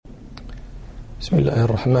بسم الله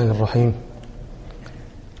الرحمن الرحيم.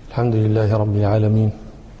 الحمد لله رب العالمين،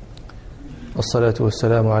 الصلاة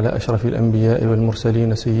والسلام على أشرف الأنبياء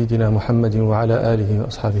والمرسلين سيدنا محمد وعلى آله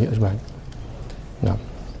وأصحابه أجمعين. نعم.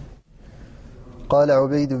 قال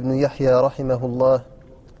عبيد بن يحيى رحمه الله: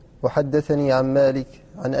 وحدثني عن مالك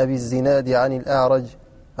عن أبي الزناد عن الأعرج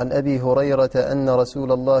عن أبي هريرة أن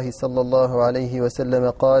رسول الله صلى الله عليه وسلم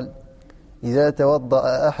قال: إذا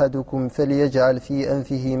توضأ أحدكم فليجعل في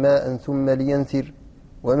أنفه ماء ثم لينثر،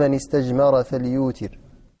 ومن استجمر فليوتر.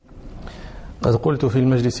 قد قلت في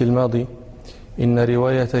المجلس الماضي إن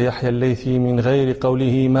رواية يحيى الليثي من غير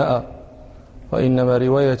قوله ماء، وإنما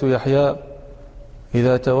رواية يحيى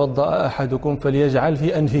إذا توضأ أحدكم فليجعل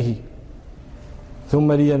في أنفه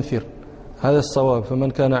ثم لينثر، هذا الصواب،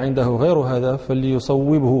 فمن كان عنده غير هذا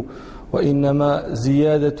فليصوبه. وإنما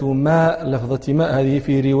زيادة ماء، لفظة ماء، هذه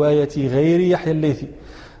في رواية غير يحيى الليثي.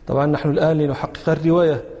 طبعا نحن الآن لنحقق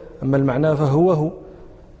الرواية، أما المعنى فهو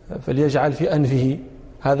فليجعل في أنفه،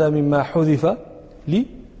 هذا مما حذف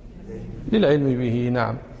للعلم به.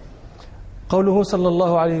 نعم. قوله صلى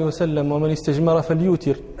الله عليه وسلم: ومن استجمر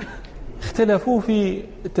فليوتر، اختلفوا في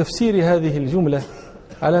تفسير هذه الجملة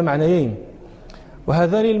على معنيين،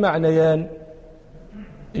 وهذان المعنيان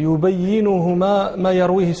يبينهما ما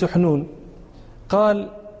يرويه سحنون. قال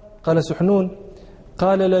سحنون: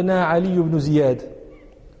 قال لنا علي بن زياد: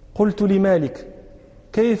 قلت لمالك: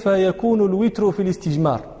 كيف يكون الوتر في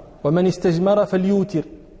الاستجمار؟ ومن استجمر فليوتر،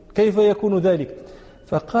 كيف يكون ذلك؟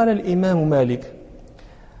 فقال الإمام مالك: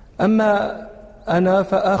 أما أنا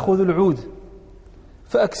فآخذ العود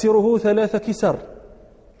فأكسره 3 كسر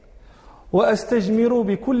وأستجمر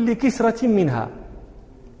بكل كسرة منها.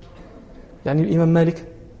 يعني الإمام مالك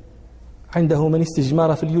عنده من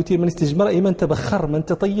استجمار فليوتر، من استجمار أي من تبخر، من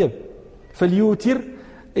تطيب، فليوتر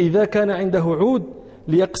إذا كان عنده عود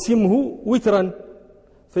ليقسمه وترا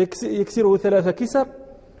فيكسره 3 كسر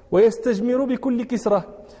ويستجمر بكل كسرة.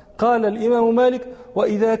 قال الإمام مالك: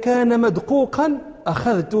 وإذا كان مدقوقا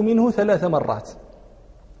أخذت منه 3 مرات.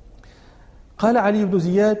 قال علي بن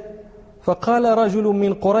زياد: فقال رجل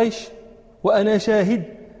من قريش وأنا شاهد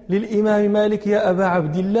للإمام مالك: يا أبا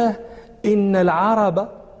عبد الله، إن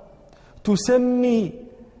العرب تسمي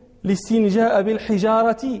الاستنجاء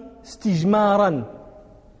بالحجارة استجمارا.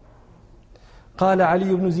 قال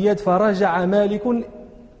علي بن زياد: فرجع مالك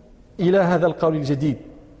إلى هذا القول الجديد.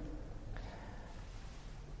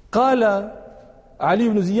 قال علي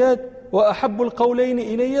بن زياد: وأحب القولين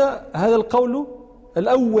إلي هذا القول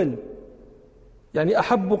الأول، يعني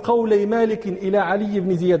أحب قولي مالك إلى علي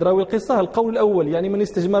بن زياد راوي القصة القول الأول، يعني من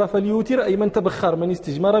استجمر فليوتر، أي من تبخر، من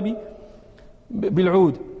استجمر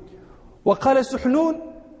بالعود. وقال سحنون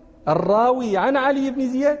الراوي عن علي بن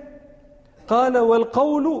زياد قال: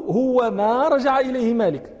 والقول هو ما رجع إليه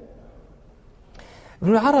مالك.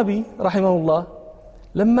 ابن العربي رحمه الله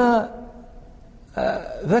لما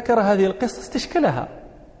ذكر هذه القصة استشكلها،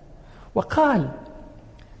 وقال: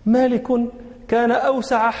 مالك كان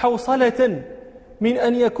أوسع حوصلة من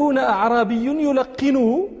أن يكون أعرابي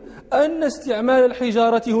يلقنه أن استعمال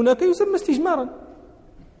الحجارة هناك يسمى استجمارا.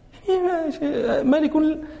 مالك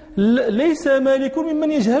ليس مالك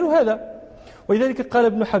ممن يجهل هذا. ولذلك قال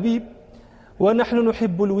ابن حبيب: ونحن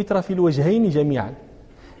نحب الوتر في الوجهين جميعا،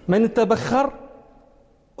 من تبخر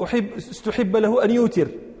استحب له أن يوتر،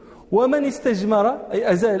 ومن استجمر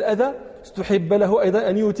أي أزال الأذى استحب له أيضا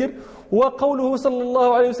أن يوتر. وقوله صلى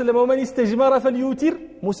الله عليه وسلم: ومن استجمر فليوتر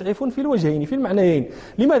مسعف في الوجهين، في المعنيين.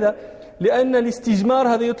 لماذا؟ لأن الاستجمار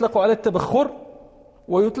هذا يطلق على التبخر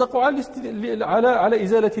ويطلق على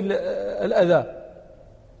إزالة الأذى.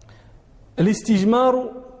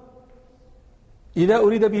 الاستجمار إذا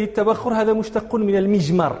أريد به التبخر هذا مشتق من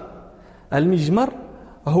المجمر. المجمر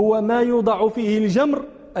هو ما يوضع فيه الجمر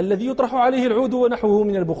الذي يطرح عليه العود ونحوه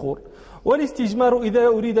من البخور. والاستجمار إذا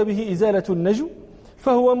أريد به إزالة النجو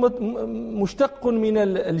فهو مشتق من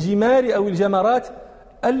الجمار أو الجمرات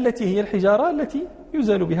التي هي الحجارة التي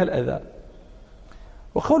يزال بها الأذى.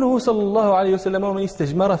 وقوله صلى الله عليه وسلم: ومن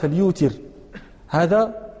استجمر فليوتر،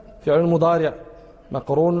 هذا فعل مضارع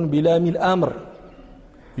مقرون بلام الأمر.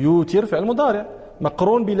 يوتر فعل مضارع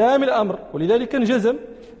مقرون بلام الأمر، ولذلك انجزم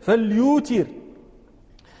فليوتر.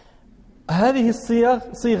 هذه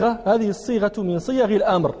الصيغة من صيغ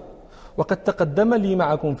الأمر، وقد تقدم لي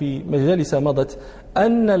معكم في مجالس مضت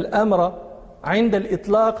أن الأمر عند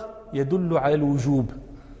الإطلاق يدل على الوجوب.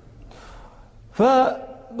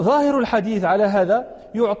 فظاهر الحديث على هذا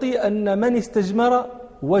يعطي أن من استجمر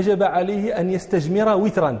وجب عليه أن يستجمر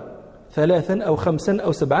وترا 3 أو 5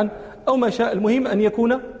 أو 7 أو ما شاء، المهم أن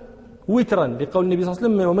يكون وترا، لقول النبي صلى الله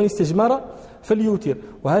عليه وسلم: ومن استجمر فليوتر.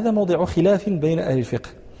 وهذا موضع خلاف بين أهل الفقه.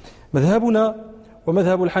 مذهبنا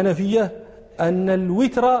ومذهب الحنفية أن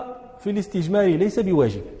الوتر في الاستجمار ليس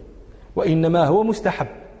بواجب، وإنما هو مستحب.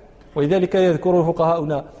 ولذلك يذكر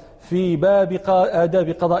فقهاؤنا في باب آداب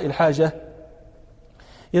قضاء الحاجة،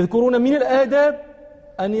 يذكرون من الآداب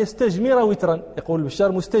أن يستجمر وترا. يقول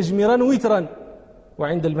البشار مستجمرا وترا،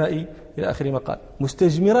 وعند الماء إلى آخر ما قال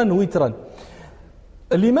مستجمرا وترا.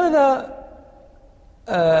 لماذا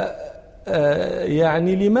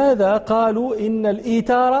يعني لماذا قالوا إن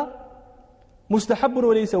الإيتار مستحب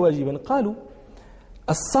وليس واجبا؟ قالوا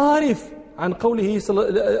الصارف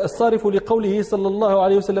لقوله صلى الله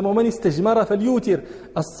عليه وسلم ومن استجمر فليوتر،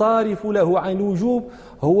 الصارف له عن الوجوب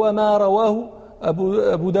هو ما رواه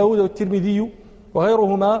أبو داود والترمذي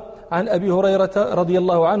وغيرهما عن أبي هريرة رضي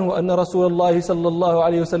الله عنه أن رسول الله صلى الله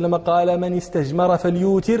عليه وسلم قال من استجمر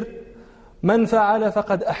فليوتر، من فعل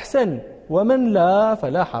فقد أحسن ومن لا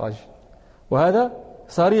فلا حرج. وهذا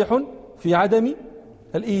صريح في عدم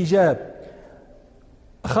الإيجاب.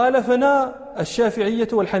 خالفنا الشافعية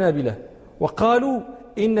والحنابلة وقالوا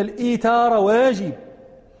إن الإيتار واجب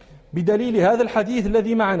بدليل هذا الحديث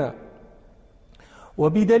الذي معنا،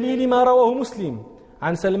 وبدليل ما رواه مسلم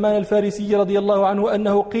عن سلمان الفارسي رضي الله عنه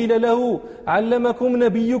أنه قيل له علمكم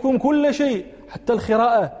نبيكم كل شيء حتى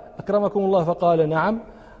الخراءة أكرمكم الله، فقال نعم،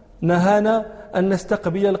 نهانا أن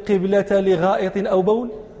نستقبل القبلة لغائط أو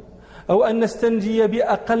بول، أو أن نستنجي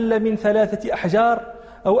بأقل من 3 أحجار،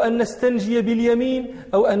 أو أن نستنجي باليمين،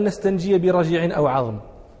 أو أن نستنجي برجيع أو عظم.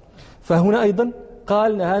 فهنا أيضا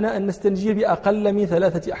قال نهانا أن نستنجي بأقل من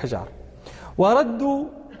 3 أحجار. وردوا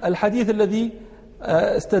الحديث الذي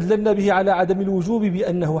استدللنا به على عدم الوجوب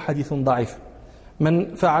بأنه حديث ضعيف،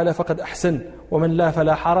 من فعل فقد أحسن ومن لا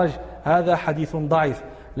فلا حرج، هذا حديث ضعيف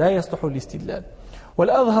لا يصلح للاستدلال.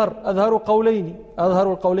 والأظهر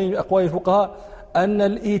أظهر القولين أقوال الفقهاء أن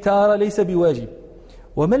الإيتار ليس بواجب.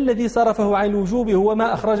 وما الذي صرفه عن الوجوب هو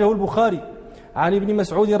ما أخرجه البخاري عن ابن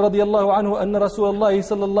مسعود رضي الله عنه أن رسول الله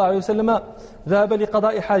صلى الله عليه وسلم ذهب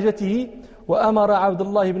لقضاء حاجته وأمر عبد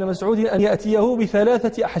الله بن مسعود أن يأتيه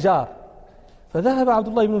ب3 أحجار، فذهب عبد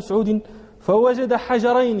الله بن مسعود فوجد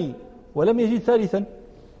حجرين ولم يجد ثالثا،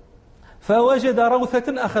 فوجد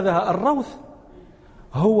روثة أخذها. الروث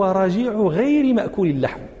هو رجيع غير مأكول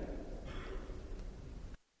اللحم،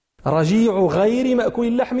 رجيع غير مأكول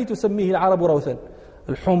اللحم تسميه العرب روثا،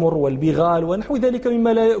 الحمر والبغال ونحو ذلك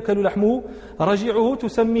مما لا يأكل لحمه رجيعه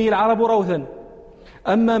تسميه العرب روثا.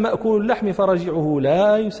 أما مأكول اللحم فرجيعه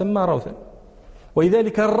لا يسمى روثا.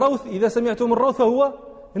 ولذلك الروث إذا سمعتم الروث فهو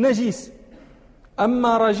نجيس.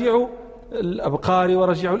 أما رجيع الأبقار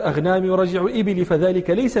ورجيع الأغنام ورجيع الإبل فذلك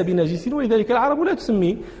ليس بنجيس، ولذلك العرب لا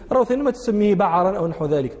تسميه روثا إنما تسميه بعرا أو نحو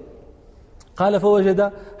ذلك. قال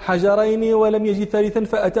فوجد حجرين ولم يجد ثالثا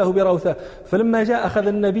فأتاه بروثة، فلما جاء أخذ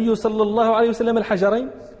النبي صلى الله عليه وسلم الحجرين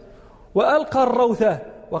وألقى الروثة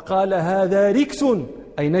وقال هذا ركس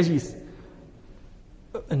أي نجيس.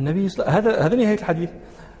 النبي هذا نهاية الحديث.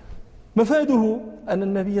 مفاده أن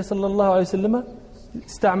النبي صلى الله عليه وسلم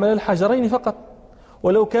استعمل الحجرين فقط،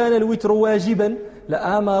 ولو كان الوتر واجبا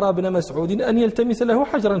لآمر ابن مسعود أن يلتمس له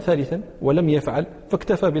حجرا ثالثا ولم يفعل،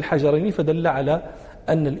 فاكتفى بالحجرين، فدل على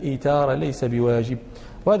أن الإيتار ليس بواجب.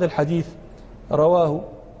 وهذا الحديث رواه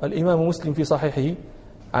الإمام مسلم في صحيحه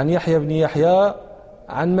عن يحيى بن يحيى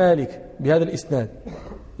عن مالك بهذا الإسناد.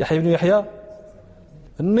 يحيى بن يحيى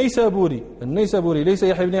النيسابوري ليس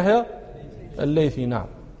يحيى بن يحيى الليثي. نعم.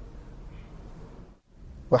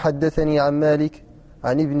 وحدثني عن مالك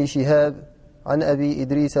عن ابن شهاب عن أبي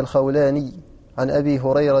إدريس الخولاني عن أبي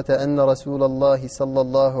هريرة أن رسول الله صلى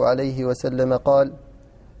الله عليه وسلم قال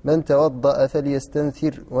من توضأ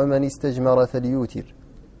فليستنثر ومن استجمر فليوتر.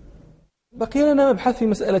 بقي لنا مبحث في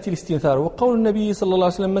مسألة الاستنثار، وقول النبي صلى الله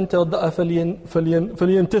عليه وسلم من توضأ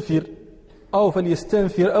فلينتثر أو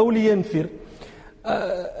فليستنثر أو لينثر.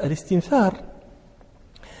 الاستنثار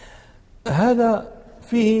هذا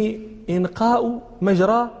فيه إنقاء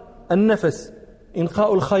مجرى النفس،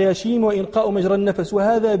 إنقاء الخياشيم وإنقاء مجرى النفس،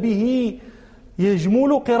 وهذا به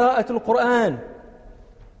يجمل قراءة القرآن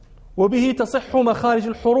وبه تصح مخارج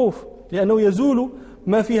الحروف لأنه يزول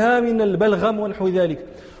ما فيها من البلغم ونحو ذلك.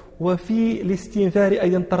 وفي الاستنثار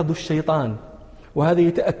أيضا طرد الشيطان، وهذا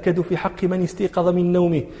يتأكد في حق من استيقظ من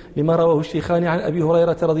نومه لما رواه الشيخان عن أبي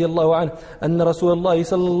هريرة رضي الله عنه أن رسول الله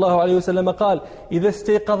صلى الله عليه وسلم قال إذا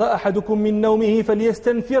استيقظ أحدكم من نومه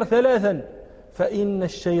فليستنثر 3 فإن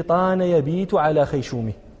الشيطان يبيت على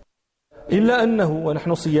خيشومه. إلا أنه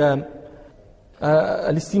ونحن صيام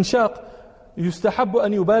الاستنشاق يستحب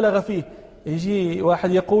أن يبالغ فيه. يجي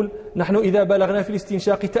واحد يقول نحن إذا بلغنا في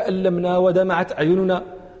الاستنشاق تألمنا ودمعت أعيننا،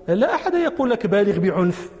 لا أحد يقول لك بالغ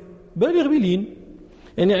بعنف، بالغ بلين،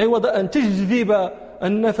 يعني عوض أن تجذب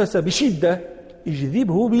النفس بشدة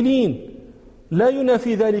اجذبه بلين، لا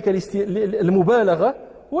ينافي ذلك المبالغة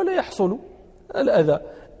ولا يحصل الأذى.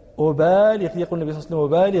 وبالغ، يقول النبي صلى الله عليه وسلم: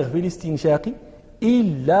 وبالغ في الاستنشاق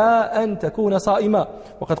إلا أن تكون صائما.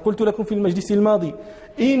 وقد قلت لكم في المجلس الماضي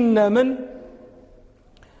إن من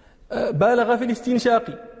بالغ في الاستنشاق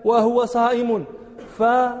وهو صائم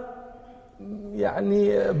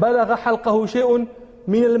يعني بلغ حلقه شيء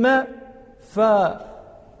من الماء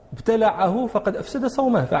فابتلعه فقد أفسد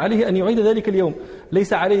صومه، فعليه أن يعيد ذلك اليوم.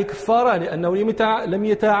 ليس عليه كفارة لأنه لم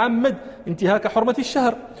يتعمد انتهاك حرمة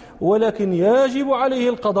الشهر، ولكن يجب عليه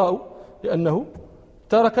القضاء لأنه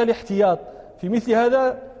ترك الاحتياط. في مثل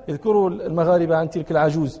هذا يذكر المغاربة عن تلك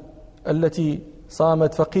العجوز التي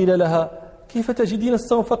صامت فقيل لها: كيف تجدين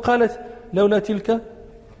الصوم؟ فقالت: لولا تلك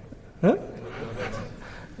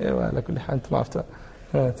ايوه على كل حال انت ما عرفتها.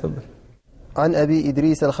 تفضل. عن أبي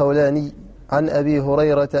إدريس الخولاني عن أبي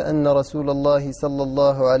هريرة أن رسول الله صلى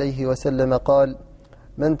الله عليه وسلم قال: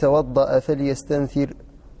 من توضأ فليستنثر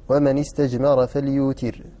ومن استجمر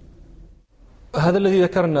فليوتر. هذا الذي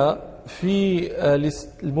ذكرنا في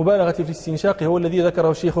المبالغة في الاستنشاق هو الذي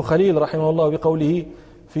ذكره الشيخ خليل رحمه الله بقوله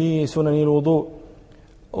في سنن الوضوء: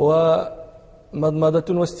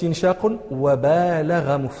 ومضمضة واستنشاق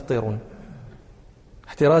وبالغ مفطر،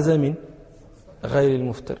 احترازا من غير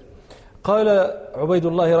المفطر. قال عبيد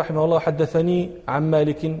الله رحمه الله: حدثني عن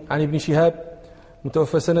مالك عن ابن شهاب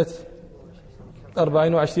متوفى سنة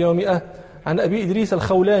 24 و100 عن أبي إدريس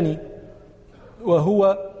الخولاني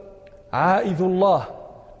وهو عائذ الله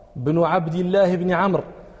بن عبد الله بن عمرو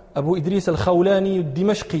أبو إدريس الخولاني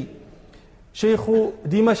الدمشقي، شيخ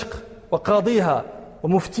دمشق وقاضيها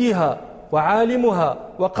ومفتيها وعالمها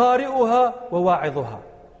وقارئها وواعظها،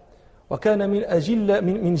 وكان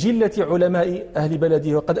من جلة علماء أهل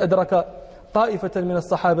بلده، وقد أدرك طائفة من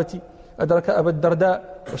الصحابة، أدرك أبا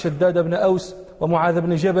الدرداء وشداد بن أوس ومعاذ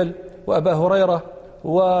بن جبل وأبا هريرة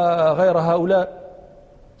وغير هؤلاء،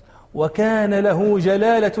 وكان له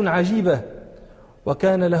جلالة عجيبة،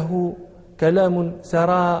 وكان له كلام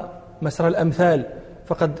سرى مسرى الأمثال،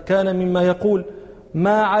 فقد كان مما يقول: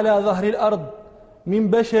 ما على ظهر الأرض من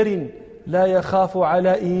بشر لا يخاف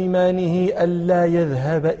على إيمانه ألا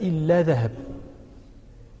يذهب إلا ذهب.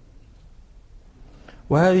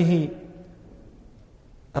 وهذه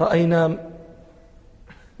رأينا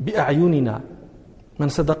بأعيننا من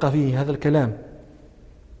صدق فيه هذا الكلام.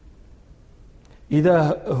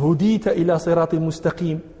 إذا هديت إلى صراط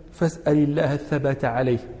مستقيم فاسأل الله الثبات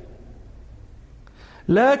عليه،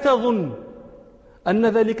 لا تظن أن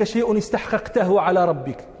ذلك شيء استحققته على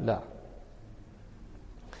ربك، لا.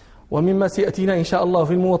 ومما سيأتينا إن شاء الله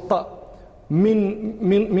في الموطأ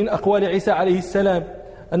من أقوال عيسى عليه السلام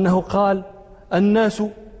أنه قال: الناس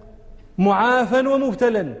معافى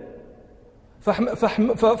ومبتلى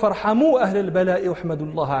فارحموا أهل البلاء واحمدوا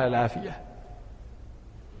الله على العافية.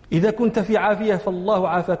 إذا كنت في عافية فالله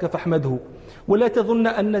عافاك فاحمده، ولا تظن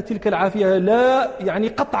أن تلك العافية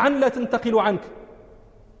قطعا لا تنتقل عنك.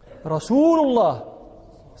 رسول الله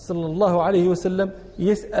صلى الله عليه وسلم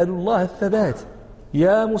يسأل الله الثبات: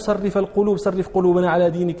 يا مصرف القلوب صرف قلوبنا على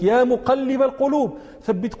دينك، يا مقلب القلوب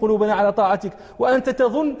ثبت قلوبنا على طاعتك. وأنت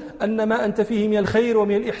تظن أن ما أنت فيه من الخير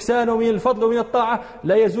ومن الإحسان ومن الفضل ومن الطاعة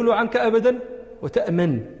لا يزول عنك أبدا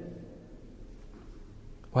وتأمن،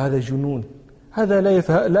 وهذا جنون. هذا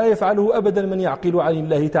لا يفعله أبدا من يعقل عن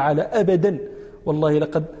الله تعالى أبدا. والله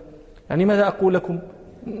لقد ماذا أقول لكم؟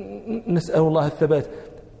 نسأل الله الثبات.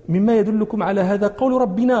 مما يدلكم على هذا قول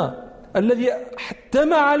ربنا الذي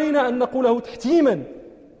حتم علينا أن نقوله تحتيما: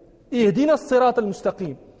 اهدنا الصراط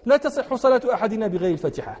المستقيم. لا تصح صلاة أحدنا بغير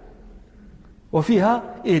الفاتحة،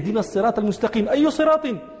 وفيها اهدنا الصراط المستقيم. أي صراط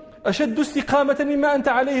أشد استقامة مما أنت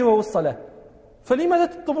عليه وهو الصلاة؟ فلماذا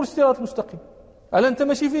تطلب الصراط المستقيم؟ ألا أنت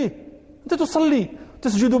ماشي فيه؟ أنت تصلي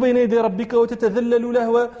تسجد بين يدي ربك وتتذلل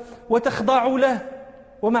له وتخضع له،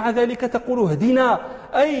 ومع ذلك تقول اهدنا،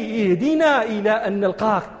 أي اهدنا إلى أن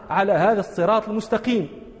نلقاك على هذا الصراط المستقيم.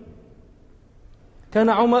 كان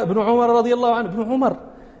ابن عمر رضي الله عنه، ابن عمر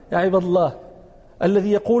يا عباد الله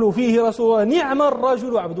الذي يقول فيه رسول الله: نعم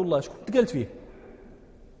الرجل عبد الله. شكون قالت فيه؟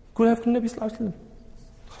 كلها في النبي صلى الله عليه وسلم.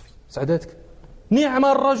 سعداتك. نعم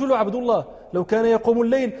الرجل عبد الله، لو كان يقوم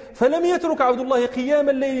الليل فلم يترك عبد الله قيام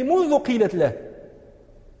الليل منذ قيلت له.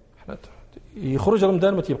 يخرج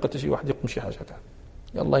رمضان ما تيبقى حتى شي واحد يقوم شي حاجه تاع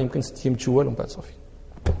يلا يمكن 6 ايام شوال ومن بعد صافي.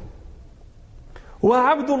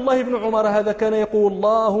 وعبد الله بن عمر هذا كان يقول: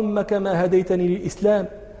 اللهم كما هديتني للإسلام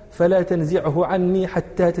فلا تنزعه عني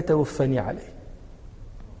حتى تتوفني عليه.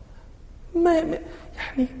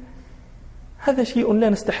 هذا شيء لا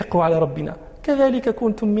نستحقه على ربنا. كذلك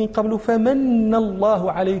كنتم من قبل فمن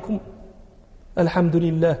الله عليكم الحمد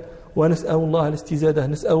لله ونسأل الله الاستزادة،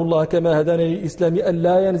 نسأل الله كما هدانا للإسلام أن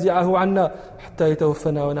لا ينزعه عنا حتى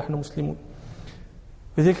يتوفنا ونحن مسلمون.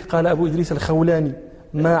 لذلك قال أبو إدريس الخولاني: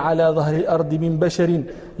 ما على ظهر الأرض من بشر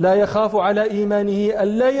لا يخاف على إيمانه أن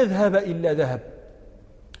لا يذهب إلا ذهب.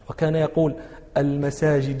 وكان يقول: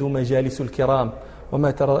 المساجد مجالس الكرام.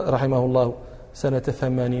 ومات رحمه الله سنة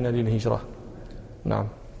 80 للهجرة. نعم.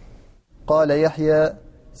 قال يحيى: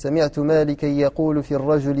 سمعت مالكا يقول في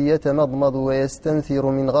الرجل يتمضمض ويستنثر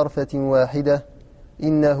من غرفة واحدة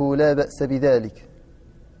إنه لا بأس بذلك.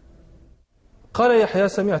 قال يحيى: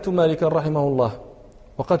 سمعت مالكا رحمه الله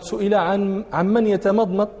وقد سئل عن من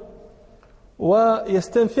يتمضمض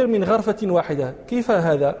ويستنثر من غرفة واحدة، كيف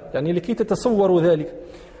هذا؟ يعني لكي تتصوروا ذلك،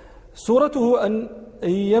 صورته أن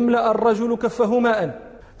يملأ الرجل كفه ماء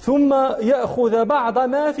ثم يأخذ بعض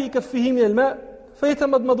ما في كفه من الماء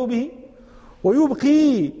فيتمضمض به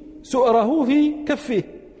ويبقي سؤره في كفه،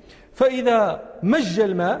 فإذا مج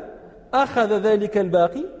الماء أخذ ذلك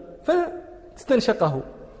الباقي فاستنشقه.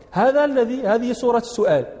 هذه صورة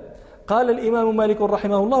السؤال. قال الإمام مالك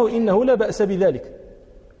رحمه الله: إنه لا بأس بذلك.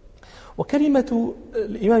 وكلمة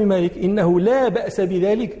الإمام مالك إنه لا بأس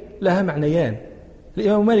بذلك لها معنيان.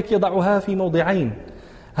 الإمام مالك يضعها في موضعين،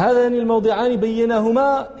 هذان الموضعان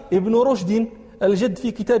بينهما ابن رشد الجد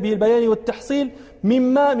في كتابه البيان والتحصيل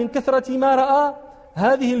من كثرة ما رأى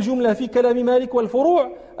هذه الجملة في كلام مالك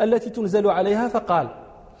والفروع التي تنزل عليها. فقال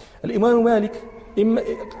الإمام مالك: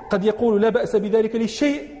 قد يقول لا بأس بذلك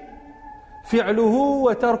للشيء فعله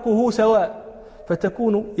وتركه سواء،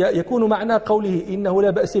 يكون معنى قوله إنه لا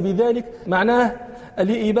بأس بذلك معناه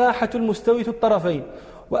الإباحة المستوية الطرفين.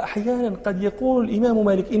 وأحيانا قد يقول الإمام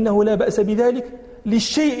مالك إنه لا بأس بذلك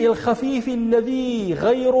للشيء الخفيف الذي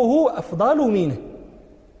غيره أفضل منه،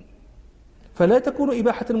 فلا تكون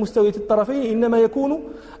إباحة المستوية الطرفين، إنما يكون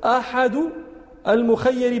أحد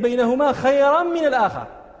المخير بينهما خيرا من الآخر.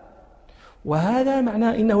 وهذا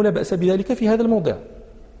معنى إنه لا بأس بذلك في هذا الموضع.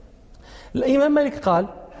 الإمام مالك قال: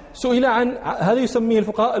 سئل عن هذا يسميه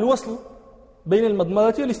الفقهاء الوصل بين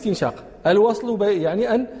المضمضة والاستنشاق. الوصل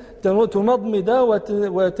يعني أن تمضمض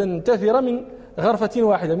وتنتثر من غرفة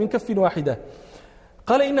واحدة، من كف واحدة.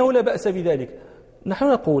 قال: إنه لا بأس بذلك. نحن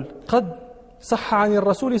نقول: قد صح عن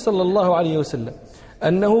الرسول صلى الله عليه وسلم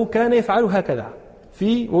أنه كان يفعل هكذا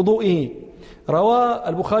في وضوئه. روى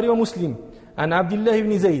البخاري ومسلم عن عبد الله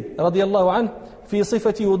بن زيد رضي الله عنه في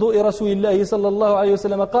صفة وضوء رسول الله صلى الله عليه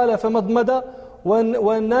وسلم قال: فمضمض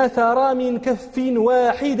ونثر من كف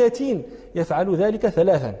واحدة يفعل ذلك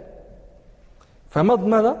 3.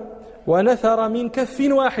 فمضمض ونثر من كف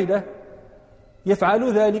واحدة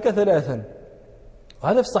يفعل ذلك 3،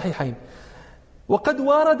 وهذا في الصحيحين. وقد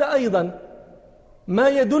ورد أيضا ما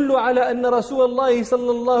يدل على أن رسول الله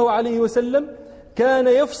صلى الله عليه وسلم كان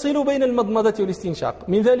يفصل بين المضمضة والاستنشاق.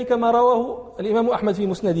 من ذلك ما رواه الإمام أحمد في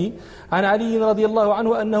مسنده عن علي رضي الله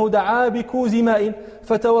عنه أنه دعا بكوز ماء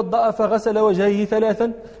فتوضأ فغسل وجهه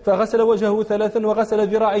 3، فغسل وجهه 3 وغسل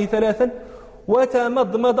ذراعه 3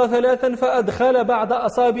 وتمضمض 3 فأدخل بعض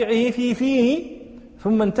أصابعه في فيه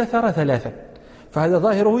ثم انتثر 3. فهذا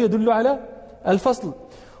ظاهره يدل على الفصل.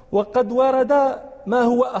 وقد ورد ما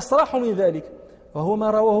هو أصرح من ذلك، وهو ما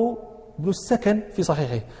رواه ابن السكن في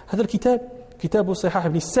صحيحه. هذا الكتاب كتاب صحاح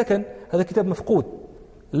ابن السكن، هذا كتاب مفقود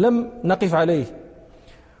لم نقف عليه،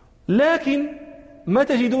 لكن ما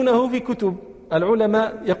تجدونه في كتب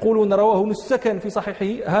العلماء يقولون رواه ابن السكن في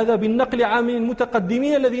صحيحه، هذا بالنقل عن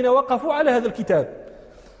المتقدمين الذين وقفوا على هذا الكتاب.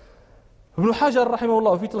 ابن حجر رحمه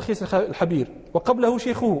الله في تلخيص الحبير، وقبله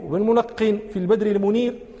شيخه ابن الملقن في البدر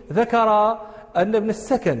المنير، ذكر أن ابن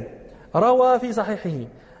السكن روى في صحيحه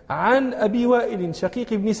عن أبي وائل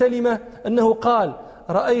شقيق بن سلمة أنه قال: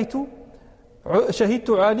 شهدت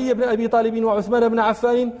علي بن أبي طالب وعثمان بن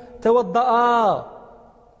عفان توضأ،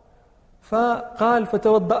 فقال: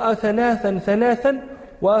 فتوضأ 3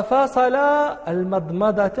 وفصل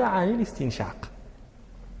المضمضة عن الاستنشاق،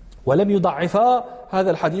 ولم يضعفا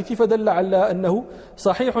هذا الحديث، فدل على أنه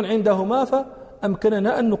صحيح عندهما،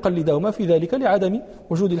 فأمكننا أن نقلدهما في ذلك لعدم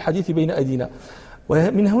وجود الحديث بين أيدينا.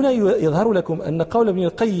 ومن هنا يظهر لكم أن قول ابن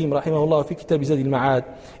القيم رحمه الله في كتاب زاد المعاد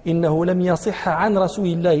إنه لم يصح عن رسول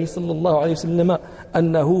الله صلى الله عليه وسلم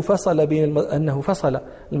أنه فصل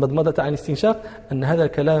المضمضة عن الاستنشاق، أن هذا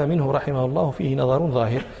الكلام منه رحمه الله فيه نظر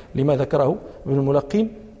ظاهر لما ذكره ابن الملقن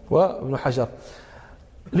وابن حجر.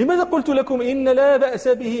 لماذا قلت لكم إن لا بأس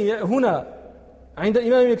به هنا عند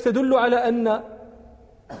الإمام تدل على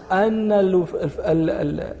أن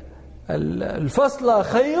الفصل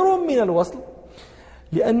خير من الوصل؟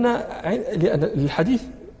 لأن الحديث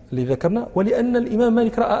اللي ذكرنا، ولأن الإمام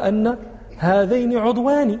مالك رأى أن هذين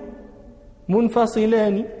عضوان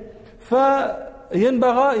منفصلان،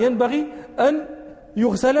 فينبغي أن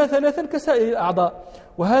يغسلان ثلاثا كسائر الأعضاء.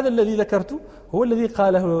 وهذا الذي ذكرته هو الذي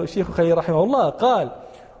قاله الشيخ خليل رحمه الله، قال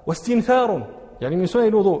واستنثار يعني من سنن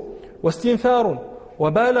الوضوء، واستنثار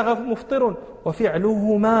وبالغ مفطر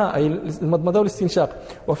وفعلهما أي المضمضة والاستنشاق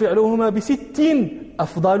وفعلهما ب6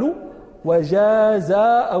 أفضل وجاز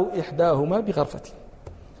أو إحداهما بغرفة.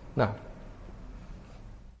 نعم.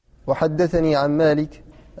 وحدثني عن مالك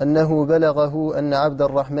أنه بلغه أن عبد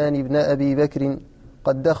الرحمن بن أبي بكر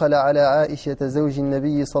قد دخل على عائشة زوج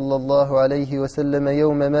النبي صلى الله عليه وسلم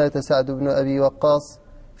يوم مات سعد بن أبي وقاص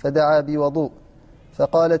فدعا بوضوء،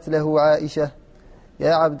 فقالت له عائشة: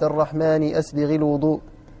 يا عبد الرحمن أسبغ الوضوء،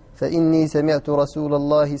 فإني سمعت رسول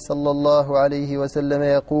الله صلى الله عليه وسلم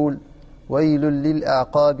يقول: ويل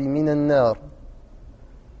للأعقاب من النار.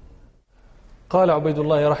 قال عبيد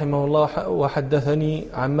الله رحمه الله: وحدثني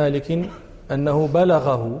عن مالك أنه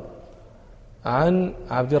بلغه عن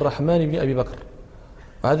عبد الرحمن بن أبي بكر.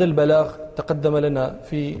 وهذا البلاغ تقدم لنا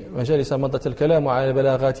في مجالس مضت الكلام على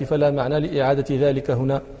البلاغات، فلا معنى لإعادة ذلك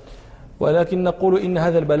هنا، ولكن نقول إن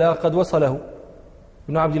هذا البلاغ قد وصله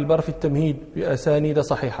ابن عبد البر في التمهيد بأسانيد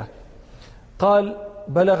صحيحة. قال: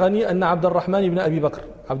 بلغني أن عبد الرحمن بن أبي بكر،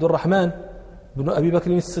 عبد الرحمن بن أبي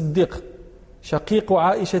بكر الصديق شقيق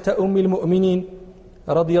عائشة أم المؤمنين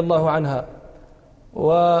رضي الله عنها،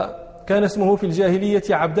 وكان اسمه في الجاهلية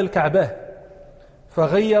عبد الكعبة،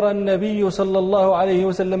 فغير النبي صلى الله عليه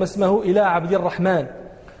وسلم اسمه إلى عبد الرحمن،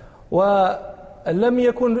 ولم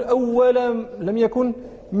يكن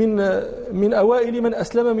من أوائل من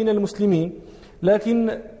أسلم من المسلمين،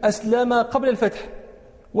 لكن أسلم قبل الفتح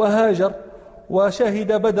وهاجر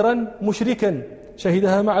وشهد بدرا مشركا،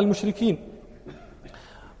 شهدها مع المشركين،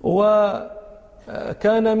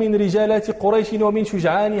 وكان من رجالات قريش ومن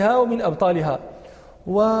شجعانها ومن أبطالها.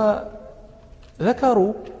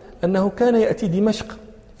 وذكروا أنه كان يأتي دمشق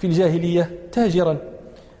في الجاهلية تاجرا،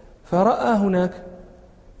 فرأى هناك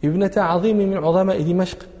ابنة عظيم من عظماء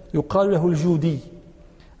دمشق يقال له الجودي،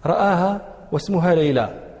 رآها واسمها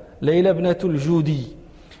ليلى ابنة الجودي،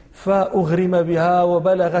 فأغرم بها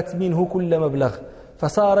وبلغت منه كل مبلغ،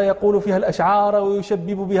 فصار يقول فيها الأشعار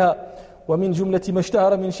ويشبب بها. ومن جملة ما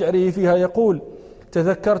اشتهر من شعره فيها يقول: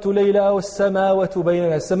 تذكرت ليلى والسماوة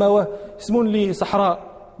بيننا. السماوة اسم لصحراء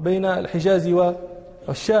بين الحجاز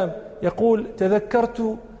والشام. يقول: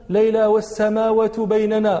 تذكرت ليلى والسماوة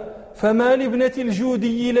بيننا، فما لابنة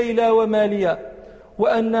الجودي ليلى وماليا،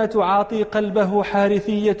 وأنا تعاطي قلبه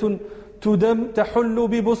حارثية تدم تحل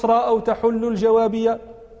ببصرى أو تحل الجوابية،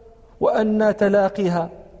 وأنا تلاقيها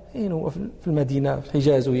أين هو في المدينة في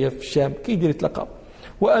الحجاز وهي في الشام كيدير يتلقى،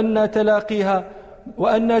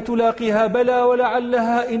 وأنا تلاقيها بلى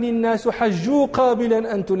ولعلها إن الناس حجوا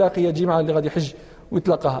قابلا أن تلاقي جماعة اللي غادي يحج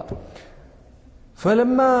ويتلقاها.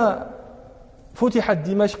 فلما فتحت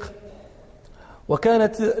دمشق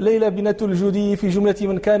وكانت ليلى بنت الجودي في جملة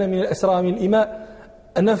من كان من الأسرى من الإماء،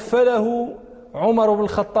 نفله عمر بن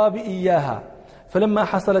الخطاب إياها، فلما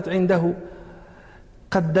حصلت عنده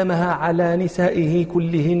قدمها على نسائه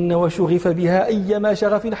كلهن وشغف بها أيما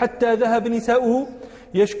شغف، حتى ذهب نساؤه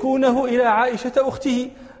يشكونه إلى عائشة أخته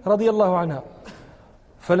رضي الله عنها،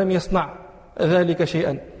 فلم يصنع ذلك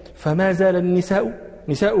شيئا، فما زال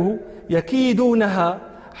نساؤه يكيدونها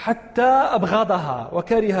حتى أبغضها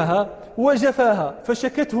وكرهها وجفاها،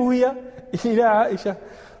 فشكته هي إلى عائشة،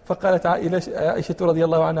 فقالت عائشة رضي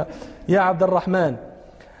الله عنها: يا عبد الرحمن،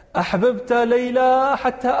 أحببت ليلى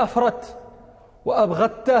حتى أفرت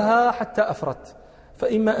وأبغضتها حتى أفرت،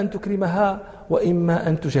 فإما أن تكرمها وإما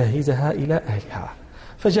أن تجهزها إلى أهلها.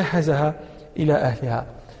 فجهزها إلى أهلها.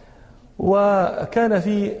 وكان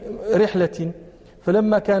في رحلة،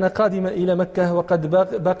 فلما كان قادما إلى مكة وقد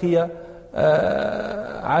بقي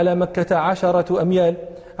على مكة 10 أميال،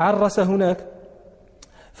 عرس هناك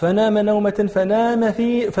فنام نومة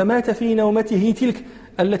فمات في نومته تلك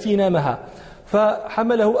التي نامها،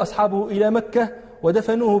 فحمله أصحابه إلى مكة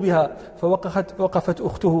ودفنوه بها، فوقفت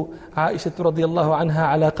أخته عائشة رضي الله عنها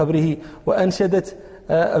على قبره وأنشدت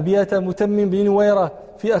أبيات متمم بن نويرة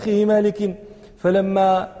في أخيه مالك: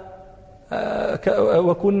 فلما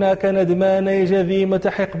وكنا كندمان جذيمة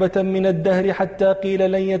حقبة من الدهر حتى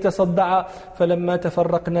قيل لن يتصدع، فلما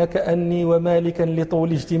تفرقنا كأني ومالكا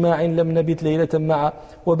لطول اجتماع لم نبت ليلة معا،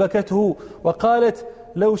 وبكته وقالت: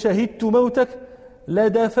 لو شهدت موتك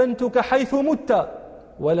لدفنتك حيث مت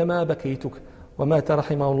ولما بكيتك. ومات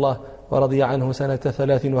رحمه الله ورضي عنه سنة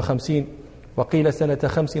 53، وقيل سنة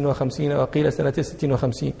 55، وقيل سنة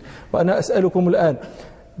 56. وأنا أسألكم الآن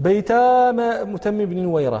بيتا متمم بن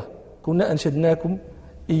نويرة كنا أنشدناكم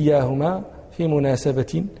إياهما في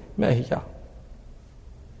مناسبة ما هي؟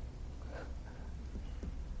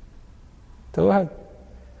 توحد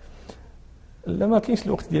لا ما كاينش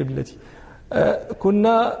الوقت ديال بلاتي.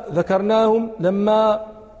 كنا ذكرناهم لما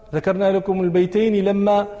ذكرنا لكم البيتين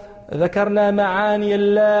لما ذكرنا معاني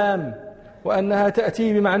اللام وأنها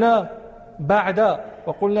تأتي بمعنى بعد،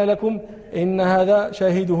 وقلنا لكم إن هذا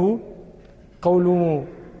شاهده قول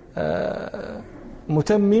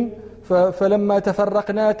متمم فلما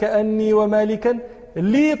تفرقنا كأني ومالكا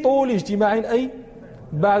لطول اجتماع، أي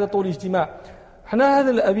بعد طول اجتماع. احنا هذا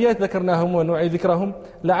الأبيات ذكرناهم ونعيد ذكرهم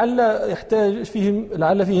لعل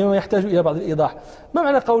فيهم يحتاج إلى بعض الإيضاح. ما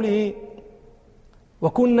معنى قوله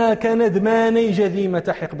وكنا كندماني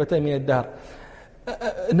جذيمة حقبة من الدهر؟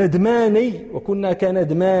 ندماني وكنا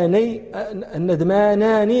كندماني،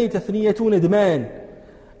 الندمانان تثنية ندمان.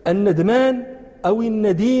 الندمان أو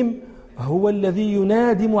النديم هو الذي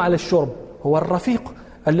ينادم على الشرب، هو الرفيق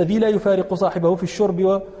الذي لا يفارق صاحبه في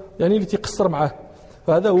الشرب يعني التي قصر معه،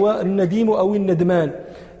 فهذا هو النديم أو الندمان.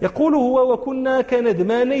 يقول هو وكنا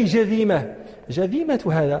كندماني جذيمة. جذيمة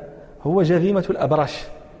هذا هو جذيمة الأبرش،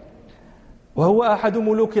 وهو أحد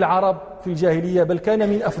ملوك العرب في الجاهلية، بل كان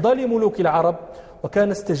من أفضل ملوك العرب،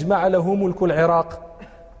 وكان استجمع له ملك العراق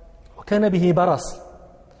وكان به برص،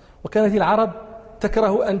 وكانت العرب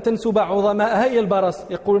تكره أن تنسب عظماءها إلى البرص،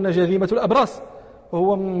 يقولون جذيمة الأبرص،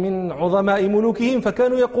 وهو من عظماء ملوكهم،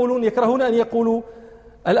 فكانوا يكرهون أن يقولوا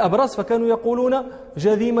الأبرص، فكانوا يقولون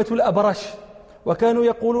جذيمة الأبرش، وكانوا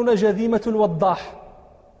يقولون جذيمة الوضاح.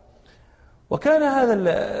 وكان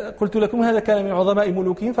هذا قلت لكم هذا كان من عظماء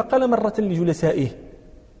ملوكهم، فقال مرة لجلسائه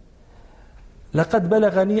لقد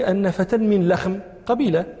بلغني أن فتى من لخم،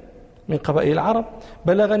 قبيلة من قبائل العرب،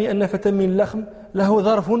 بلغني أن فتى من لخم له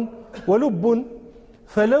ظرف ولب،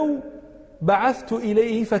 فلو بعثت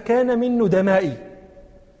إليه فكان من ندمائي،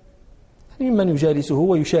 ممن يجالسه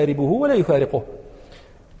ويشاربه ولا يفارقه.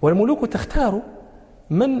 والملوك تختار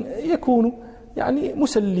من يكون يعني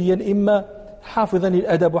مسليا، إما حافظا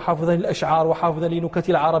للأدب وحافظا للأشعار وحافظا لنكت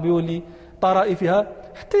العرب ولطرائفها،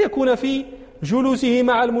 حتى يكون في جلوسه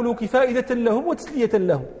مع الملوك فائدة لهم وتسلية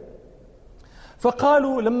لهم.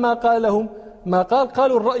 فقالوا لما قال لهم ما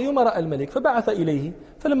قالوا الرأي ما رأى الملك، فبعث إليه.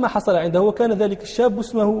 فلما حصل عنده وكان ذلك الشاب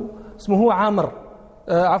اسمه عامر،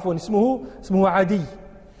 اسمه عدي،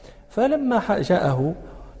 فلما جاءه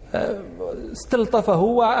استلطفه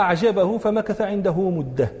وأعجبه فمكث عنده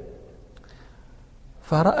مدة.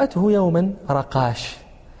 فرأته يوما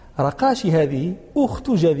رقاش هذه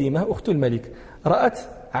أخت جذيمة أخت الملك، رأت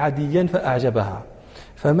عديا فأعجبها،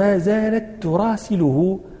 فما زالت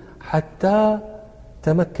تراسله حتى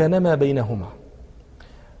تمكن ما بينهما.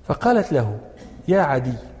 فقالت له يا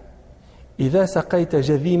عدي إذا سقيت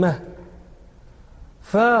جذيمة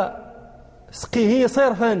فاسقه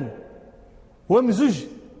صرفا وامزج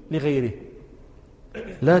لغيره،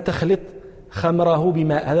 لا تخلط خمره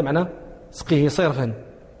بماء، هذا معنى اسقه صرفا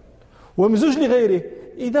وامزج لغيره.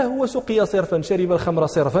 إذا هو سقي صرفا شرب الخمر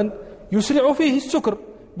صرفا يسرع فيه السكر،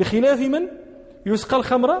 بخلاف من يسقى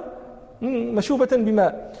الخمر مشوبة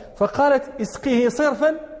بماء. فقالت اسقه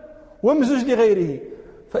صرفا وامزج لغيره،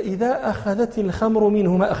 فإذا أخذت الخمر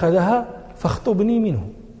منه ما أخذها فاخطبني منه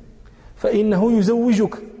فإنه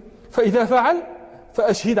يزوجك، فإذا فعل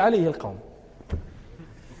فأشهد عليه القوم.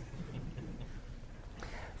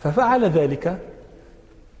 ففعل ذلك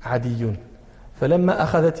عدي، فلما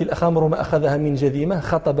أخذت الخمر ما أخذها من جذيمة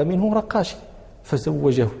خطب منه رقاشي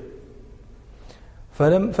فزوجه.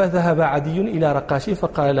 فذهب عدي إلى رقاشي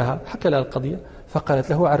فقال لها، حكى لها القضية، فقالت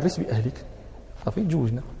له عرس بأهلك، صافي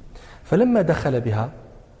تزوجنا. فلما دخل بها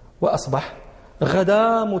وأصبح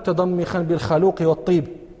غدا متضمخا بالخلوق والطيب،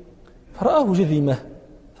 فرآه جذيمة،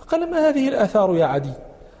 فقال ما هذه الآثار يا عدي؟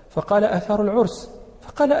 فقال آثار العرس.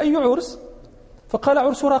 فقال أي عرس؟ فقال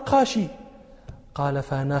عرس رقاشي. قال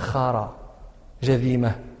فنخر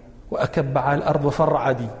جذيمة وأكب على الأرض وفر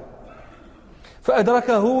عدي،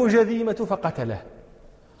 فأدركه جذيمة فقتله.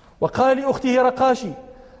 وقال لأخته رقاشي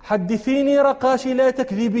حدثيني رقاشي لا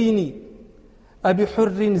تكذبيني،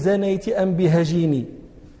 أبحر زنيت أم بهجيني،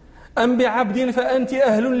 أم بعبد فأنت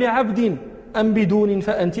أهل لعبد، أم بدون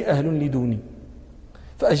فأنت أهل لدوني.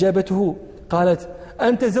 فأجابته قالت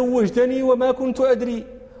أنت زوجتني وما كنت أدري،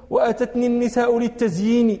 وأتتني النساء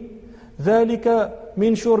للتزيين، ذلك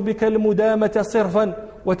من شربك المدامة صرفا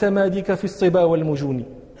وتماديك في الصبا والمجون.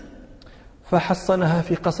 فحصنها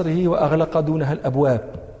في قصره وأغلق دونها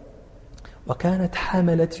الأبواب. وكانت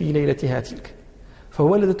حملت في ليلتها تلك،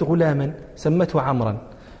 فولدت غلاما سمته عمرا.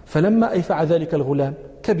 فلما أيفع ذلك الغلام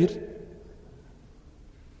كبر،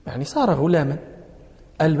 يعني صار غلاما،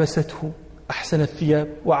 ألبسته أحسن الثياب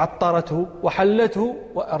وعطرته وحلته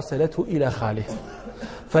وأرسلته إلى خاله.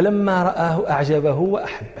 فلما رآه أعجبه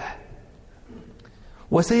وأحبه،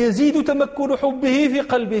 وسيزيد تمكن حبه في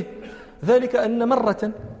قلبه، ذلك أن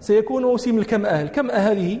مرة سيكون موسم الكمأة. الكمأة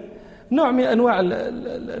هذه نوع من أنواع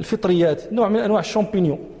الفطريات، نوع من أنواع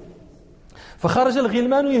الشامبينيون. فخرج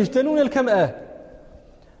الغلمان يجتنون الكمآة،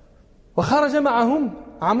 وخرج معهم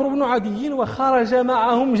عمرو بن عدي، وخرج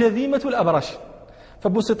معهم جذيمة الأبرش،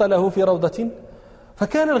 فبسط له في روضة.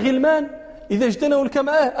 فكان الغلمان إذا اجتنوا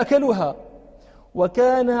الكمآة أكلوها،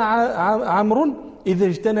 وكان عمرو إذا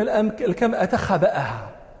اجتنى الكمأة خبأها.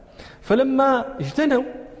 فلما اجتنوا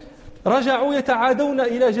رجعوا يتعادون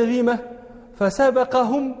إلى جذيمة،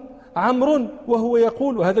 فسبقهم عمرو وهو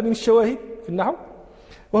يقول، وهذا من الشواهد في النحو،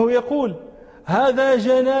 وهو يقول: هذا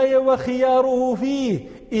جناي وخياره فيه،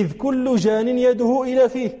 إذ كل جان يده إلى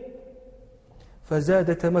فيه.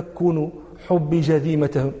 فزاد تمكن حب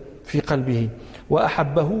جذيمته في قلبه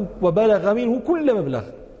وأحبه وبلغ منه كل مبلغ.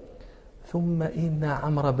 ثم إن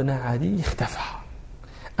عمرو بن عدي اختفى.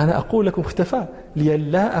 أنا أقول لكم اختفى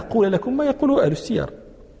لئلا أقول لكم ما يقوله أهل السير.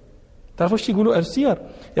 تعرفوا ايش يقولوا أهل السير؟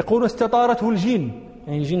 يقولون استطارته الجن،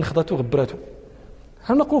 يعني الجن خضته غبرته.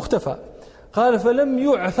 نحن نقول اختفى. قال: فلم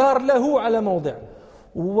يعثر له على موضع،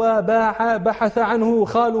 وبحث عنه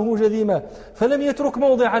خاله جذيمة، فلم يترك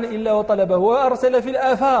موضعا إلا وطلبه، وأرسل في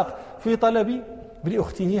الآفاق في طلب ابن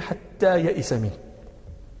أخته حتى يئس منه.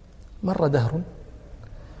 مر دهر،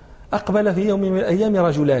 أقبل في يوم من الأيام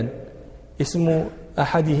رجلان، اسم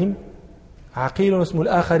أحدهم عقيل واسم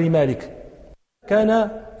الآخر مالك،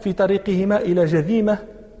 كان في طريقهما إلى جذيمة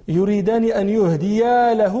يريدان أن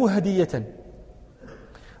يهديا له هدية،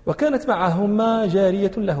 وكانت معهما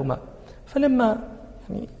جارية لهما. فلما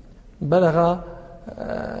بلغ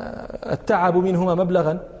التعب منهما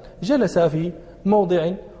مبلغا جلس في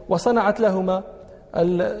موضع، وصنعت لهما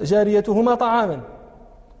جاريتهما طعاما.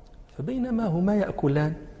 فبينما هما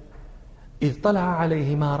يأكلان إذ طلع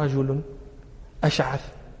عليهما رجل أشعث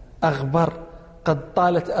أغبر قد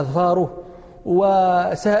طالت أظفاره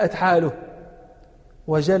وساءت حاله،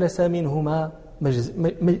 وجلس منهما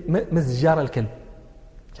مزجار الكلب،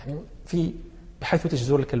 يعني في بحيث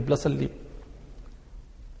تجزر الكلب لا صلي،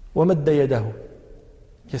 ومد يده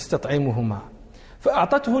يستطعمهما،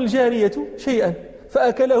 فأعطته الجارية شيئا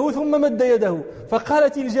فأكله ثم مد يده،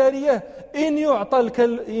 فقالت الجارية: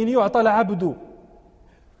 إن يعطى العبد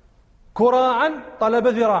كراعا طلب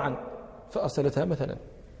ذراعا، فأرسلتها مثلا.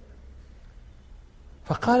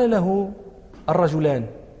 فقال له الرجلان: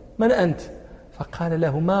 من أنت؟ فقال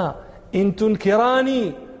لهما: إن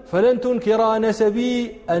تنكراني فلن تنكرا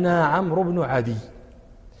نسبي، أنا عمرو بن عدي.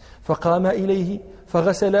 فقام إليه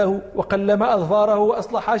فغسله وقلم أظفاره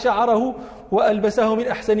وأصلح شعره وألبسه من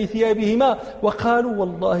أحسن ثيابهما، وقالوا: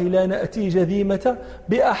 والله لا نأتي جذيمة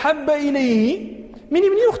بأحب إليه من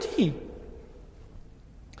ابن أخته.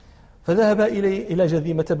 فذهب إلى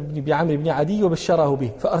جذيمة بعمرو بن عدي وبشره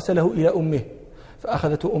به، فأرسله إلى أمه،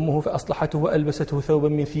 فأخذته أمه فأصلحته وألبسته ثوبا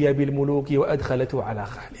من ثياب الملوك وأدخلته على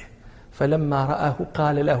خاله. فلما رآه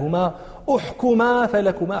قال لهما: احكما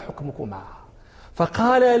فلكما حكمكما.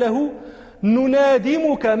 فقال له: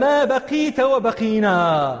 ننادمك ما بقيت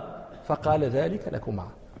وبقينا. فقال: ذلك لكما.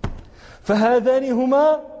 فهذان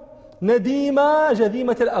هما نديما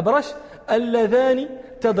جذيمة الأبرش اللذان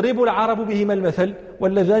تضرب العرب بهما المثل،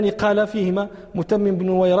 واللذان قال فيهما متمم بن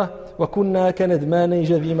نويرة: وكنا كندمان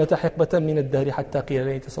جذيمة حقبة من الدهر حتى قيل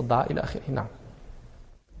لن تصدع إلى آخره. نعم.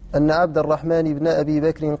 أن عبد الرحمن بن أبي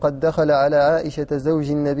بكر قد دخل على عائشة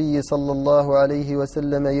زوج النبي صلى الله عليه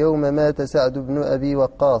وسلم يوم مات سعد بن أبي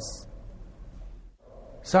وقاص.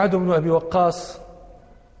 سعد بن أبي وقاص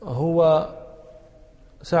هو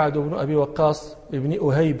سعد بن أبي وقاص ابن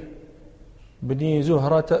أهيب بن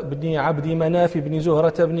زهرة بن عبد مناف بن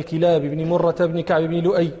زهرة بن كلاب بن مرة بن كعب بن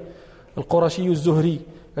لؤي القرشي الزهري.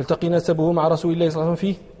 يلتقي نسبه مع رسول الله صلى الله عليه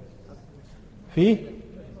وسلم فيه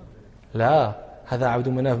لا، هذا عبد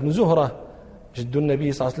مناف بن زهرة، جد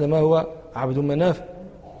النبي صلى الله عليه وسلم هو عبد مناف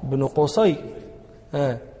بن قصي.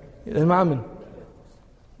 مع من؟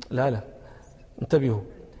 لا انتبهوا،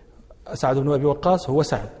 سعد بن أبي وقاص هو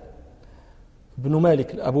سعد بن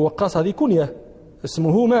مالك. أبو وقاص هذه كنية،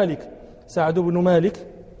 اسمه مالك. سعد بن مالك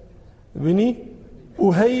بن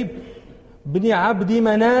أهيب بن عبد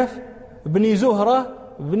مناف بن زهرة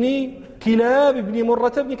بن كلاب بن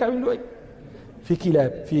مرة بن كعب بن لؤي،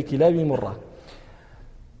 في كلاب مرة.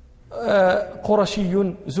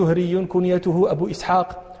 قرشي زهري، كنيته أبو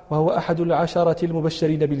إسحاق، وهو أحد العشرة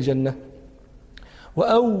المبشرين بالجنة،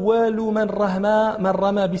 وأول من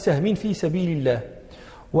رمى بسهم في سبيل الله،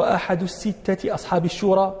 وأحد الستة أصحاب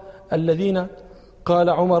الشورى الذين قال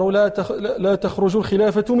عمر لا تخرج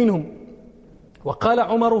الخلافة منهم. وقال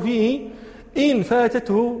عمر فيه: إن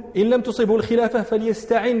فاتته إن لم تصبه الخلافة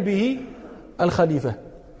فليستعن به الخليفة.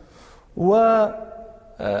 وكان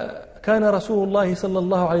رسول الله صلى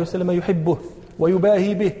الله عليه وسلم يحبه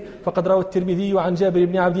ويباهي به. فقد روى الترمذي عن جابر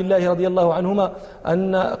بن عبد الله رضي الله عنهما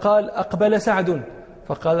أن قال أقبل سعد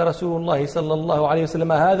فقال رسول الله صلى الله عليه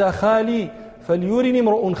وسلم هذا خالي فليرني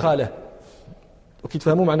امرؤ خاله. وكي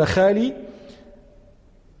تفهموا معنى خالي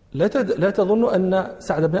لا تظن أن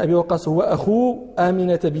سعد بن أبي وقاص هو أخو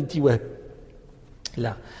آمنة بنت وهب،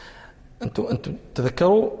 لا، أنتم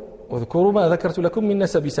تذكروا واذكروا ما ذكرت لكم من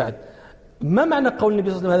نسب سعد. ما معنى قول النبي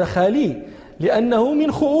صلى الله عليه وسلم هذا خالي؟ لأنه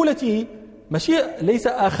من خؤولته، ماشي ليس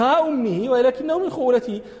أخا أمه ولكنه من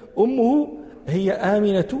خؤولته. أمه هي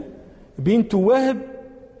آمنة بنت وهب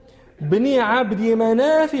بن عبد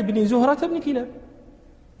مناف بن زهرة بن كلاب،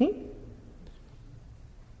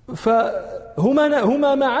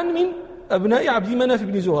 فهما معا من أبناء عبد مناف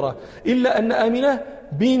بن زهرة، إلا أن آمنة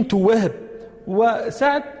بنت وهب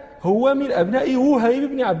وسعد هو من أبناء وهيب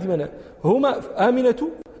بن عبد مناف. هما آمنة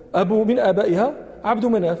أبو من آبائها عبد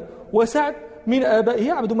مناف وسعد من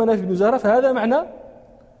آبائه عبد مناف بن زهرة، فهذا معنى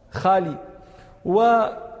خالي.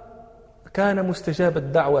 وكان مستجاب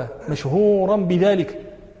الدعوة مشهورا بذلك.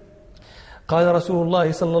 قال رسول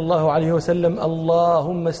الله صلى الله عليه وسلم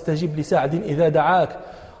اللهم استجب لسعد إذا دعاك.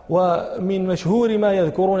 ومن مشهور ما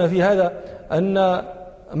يذكرون في هذا أن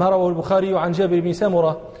ما رواه البخاري عن جابر بن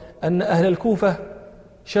سمرة أن أهل الكوفة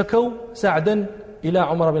شكوا سعدا إلى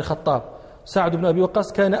عمر بن الخطاب. سعد بن أبي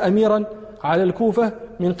وقاص كان أميرا على الكوفة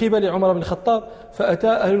من قبل عمر بن الخطاب، فأتى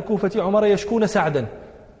أهل الكوفة عمر يشكون سعدا،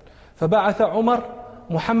 فبعث عمر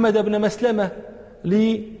محمد بن مسلمة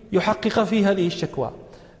ليحقق في هذه الشكوى.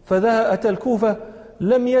 فأتى الكوفة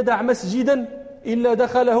لم يدع مسجدا إلا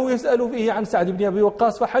دخله يسأل فيه عن سعد بن أبي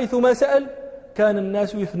وقاص، فحيث ما سأل كان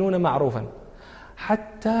الناس يثنون معروفا،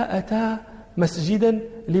 حتى أتى مسجدا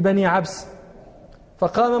لبني عبس،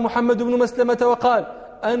 فقام محمد بن مسلمة وقال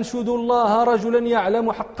أنشد الله رجلا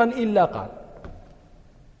يعلم حقا إلا قال.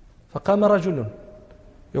 فقام رجل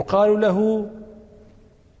يقال له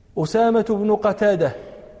أسامة بن قتادة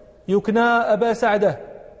يكنى أبا سعدة،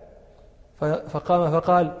 فقام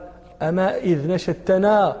فقال أما إذ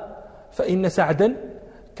نشدتنا فإن سعدا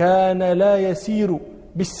كان لا يسير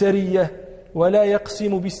بالسرية ولا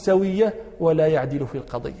يقسم بالسوية ولا يعدل في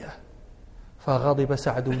القضية. فغضب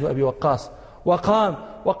سعد بن أبي وقاص وقام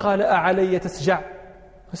وقال أعلي تسجع؟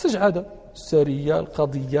 السجع هذا السرية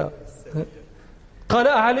القضية. قال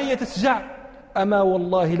أعلي تسجع؟ أما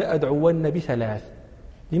والله لأدعون بثلاث.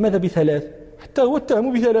 لماذا بثلاث؟ حتى هو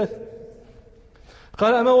اتهم بثلاث.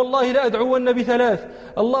 قال أما والله لأدعون بثلاث،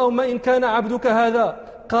 اللهم إن كان عبدك هذا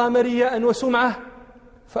قام رياء وسمعة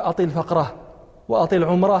فأطل فقره وأطل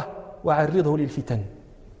عمره وعرضه للفتن.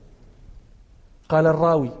 قال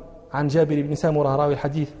الراوي عن جابر بن سمرة راوي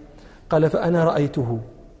الحديث قال فأنا رأيته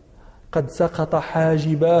قد سقط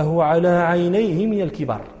حاجباه على عينيه من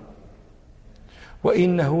الكبر،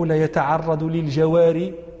 وإنه ليتعرض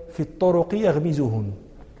للجوار في الطرق يغمزهن.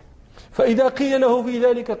 فإذا قيل له في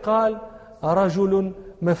ذلك قال رجل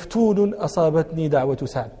مفتون أصابتني دعوة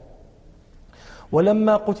سعد.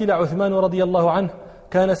 ولما قتل عثمان رضي الله عنه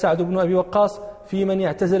كان سعد بن أبي وقاص في من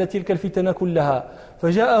اعتزل تلك الفتن كلها،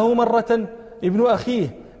 فجاءه مرة ابن أخيه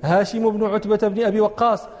هاشم بن عتبة بن أبي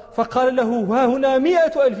وقاص فقال له ها هنا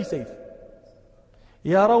 100,000 سيف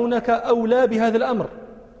يرونك أولى بهذا الأمر.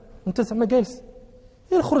 أنت سمع جالس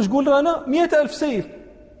يخرج قول رانا 100,000 سيف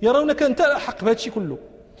يرونك أنت أحق بهذا الشيء كله.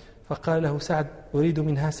 فقال له سعد أريد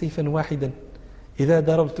منها سيفا واحدا إذا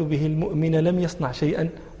ضربت به المؤمن لم يصنع شيئا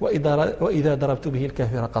وإذا ضربت به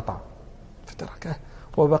الكافر قطع. فتركه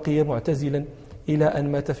وبقي معتزلا إلى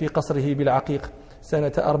أن مات في قصره بالعقيق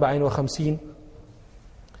سنة 54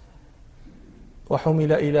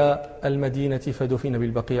 وحمل إلى المدينة فدفن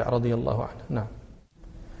بالبقيع رضي الله عنه. نعم.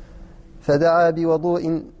 فدعا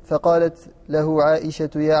بوضوء فقالت له عائشة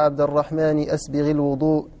يا عبد الرحمن أسبغ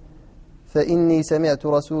الوضوء فإني سمعت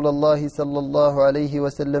رسول الله صلى الله عليه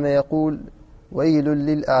وسلم يقول ويل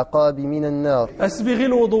للأعقاب من النار. أسبغ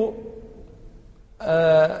الوضوء،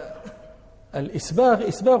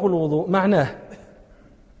 إسباغ الوضوء معناه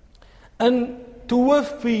أن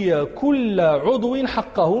توفي كل عضو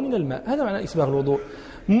حقه من الماء، هذا معنى إسباغ الوضوء.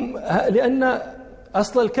 لأن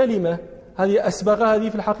أصل الكلمة هذه أسبغ، هذه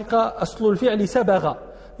في الحقيقة أصل الفعل سبغ،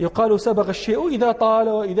 يقال سبغ الشيء إذا طال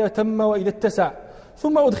وإذا تم وإذا اتسع،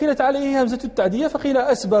 ثم أدخلت عليه همزة التعدية فقيل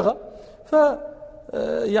أسبغ،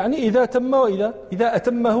 يعني إذا تم وإذا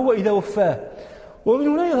أتمه وإذا وفاه. ومن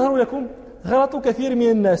هنا يظهر لكم غلط كثير من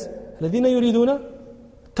الناس الذين يريدون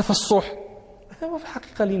التفصح. وفي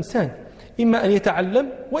الحقيقة الإنسان إما أن يتعلم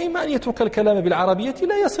وإما أن يترك الكلام بالعربية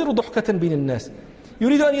لا يصير ضحكة بين الناس.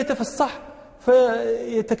 يريد أن يتفصح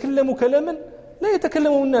فيتكلم كلاما لا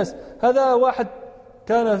يتكلمه الناس. هذا واحد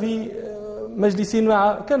كان في مجلس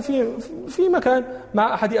كان في مكان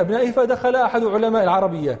مع أحد أبنائه، فدخل أحد علماء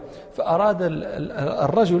العربية فأراد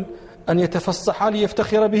الرجل أن يتفصح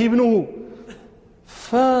ليفتخر به ابنه،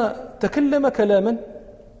 فتكلم كلاما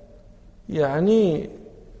يعني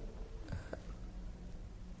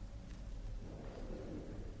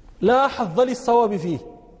لا حظ للصواب فيه.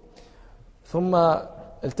 ثم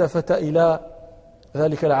التفت إلى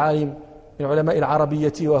ذلك العالم من علماء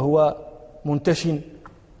العربية وهو منتشن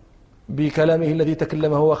بكلامه الذي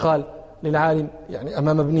تكلمه، وقال للعالم يعني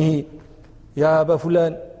أمام ابنه: يا أبا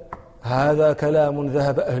فلان، هذا كلام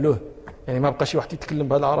ذهب أهله، يعني ما بقى شي واحد يتكلم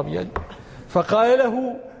بهذه العربية. فقال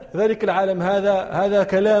له ذلك العالم: هذا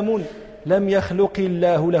كلام لم يخلق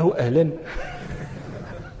الله له أهلا.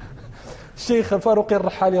 الشيخ فاروق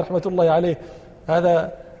الرحالي رحمة الله عليه،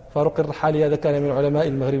 هذا فاروق الرحالي هذا كان من علماء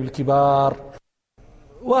المغرب الكبار.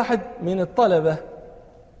 واحد من الطلبة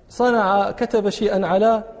كتب شيئا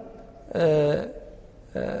على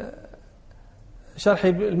شرح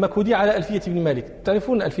المكودي على ألفية ابن مالك.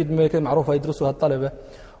 تعرفون ألفية ابن مالك معروفة يدرسها الطلبة،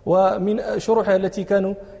 ومن شروحها التي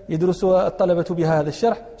كانوا يدرسها الطلبة بها هذا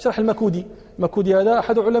الشرح، شرح المكودي. المكودي هذا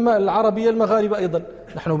أحد علماء العربية المغاربة أيضا،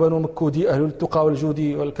 نحن بنو مكودي أهل التقى والجود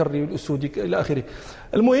والكر والأسود إلى آخره.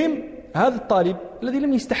 المهم هذا الطالب الذي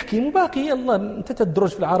لم يستحكم وباقي الله أنت تدرج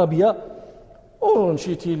في العربية،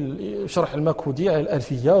 ومشيتي شرح المكودي على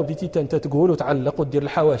الألفية وبديتي أنت تقول وتعلق وتدير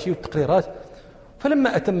الحواشي والتقريرات.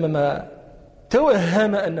 فلما أتم ما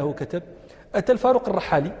توهم أنه كتب، أتى الفاروق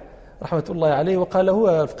الرحالي رحمة الله عليه وقال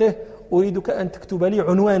له: فقيه، أريدك أن تكتب لي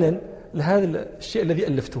عنوانا لهذا الشيء الذي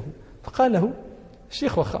ألفته. فقال له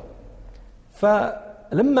الشيخ: وخا.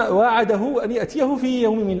 فلما وعده أن يأتيه في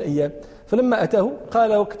يوم من الأيام، فلما أتاه قال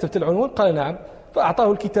له: كتبت العنوان؟ قال: نعم.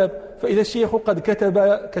 فأعطاه الكتاب، فإذا الشيخ قد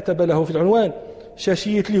كتب له في العنوان: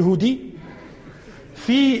 شاشية اليهودي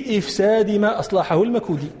في إفساد ما أصلحه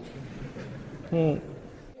المكودي.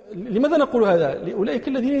 لماذا نقول هذا؟ لأولئك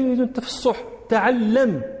الذين يريدون التفصح: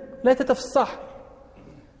 تعلم، لا تتفصح،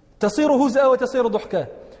 تصير هزءا وتصير ضحكا.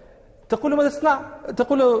 تقول ماذا تصنع؟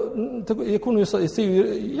 تقول يكون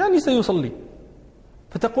يعني سيصلي،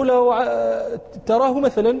 فتقول تراه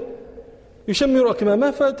مثلا يشمر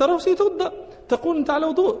أكمامه فتراه سيتوضأ، تقول أنت على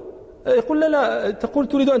وضوء، يقول لا. تقول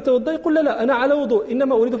تريد أن تتوضأ، يقول لا أنا على وضوء،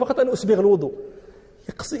 إنما أريد فقط أن أسبغ الوضوء.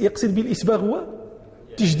 يقصد بالإسباغ هو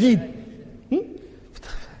تجديد.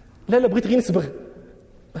 لا بغيت غير نسبغ،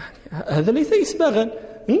 هذا ليس إسباغا،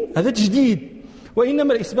 هذا تجديد.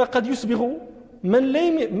 وإنما الإسباغ قد يسبغ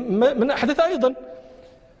من أحدث أيضا.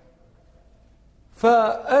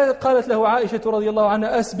 فقالت له عائشة رضي الله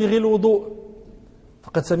عنها: أسبغ الوضوء،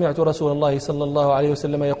 فقد سمعت رسول الله صلى الله عليه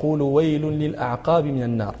وسلم يقول: ويل للأعقاب من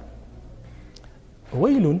النار.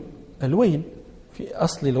 الويل في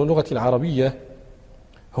أصل اللغة العربية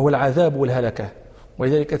هو العذاب والهلكة،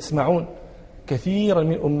 ولذلك تسمعون كثيرا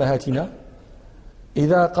من أمهاتنا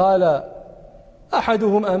إذا قال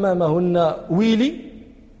أحدهم أمامهن ويلي،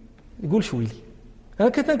 يقولش ويلي،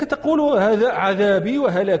 تقول هذا عذابي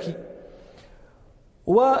وهلاكي.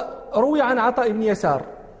 وروي عن عطاء بن يسار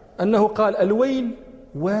أنه قال: الويل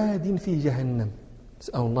واد في جهنم،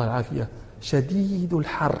 نسأل الله العافية، شديد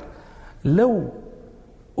الحر، لو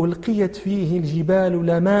ألقيت فيه الجبال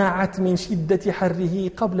لماعت من شدة حره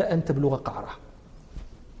قبل أن تبلغ قعره.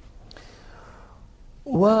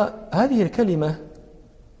 وهذه الكلمة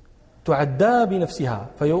تعدى بنفسها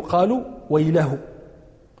فيقال ويله،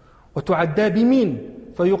 وتعدى بمن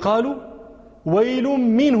فيقال ويل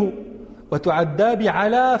منه، وتعدى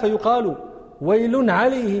بعلى فيقال ويل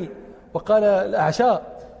عليه. وقال الأعشى: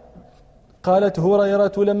 قالت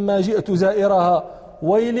هريرة لما جئت زائرها: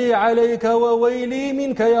 ويلي عليك وويلي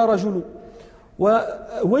منك يا رجل.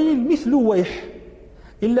 وويل مثل ويح،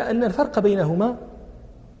 إلا أن الفرق بينهما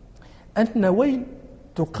أن ويل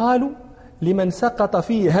تقال لمن سقط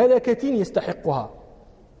في هلكة يستحقها.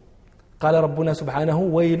 قال ربنا سبحانه: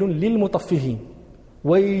 ويل للمطففين،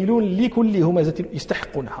 ويل لكل همزة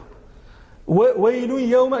يستحقونها، ويل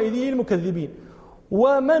يومئذ للمكذبين.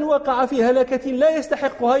 ومن وقع في هلكة لا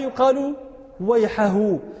يستحقها يقال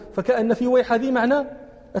ويحه، فكأن في ويح ذي معنى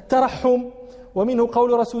الترحم. ومنه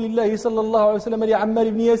قول رسول الله صلى الله عليه وسلم لعمار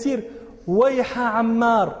بن ياسير: ويح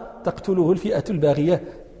عمار تقتله الفئة الباغية،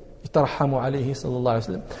 يترحم عليه صلى الله عليه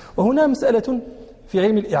وسلم. وهنا مسألة في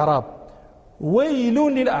علم الإعراب: ويل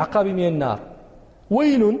للأعقاب من النار.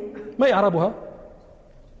 ويل ما إعرابها؟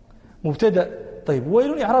 مبتدأ. طيب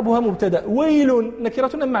ويل إعرابها مبتدأ، ويل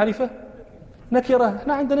نكرة أم معرفة؟ نكرة.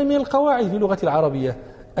 احنا عندنا من القواعد في اللغة العربية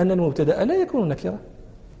أن المبتدأ لا يكون نكرة.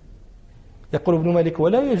 يقول ابن مالك: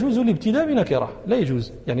 ولا يجوز الابتداء بنكرة، لا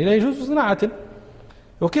يجوز، يعني لا يجوز صناعة.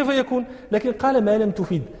 وكيف يكون؟ لكن قال: ما لم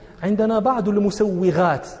تفيد. عندنا بعض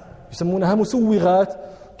المسوغات يسمونها مسوغات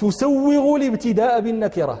تسوغ الابتداء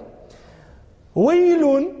بالنكرة.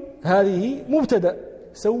 ويل هذه مبتدأ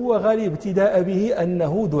سوغ الابتداء به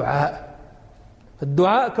أنه دعاء.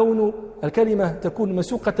 الدعاء كون الكلمة تكون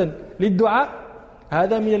مسوقة للدعاء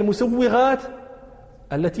هذا من المسوغات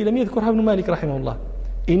التي لم يذكرها ابن مالك رحمه الله،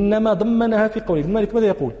 إنما ضمنها في قوله. ابن مالك ماذا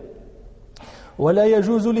يقول؟ ولا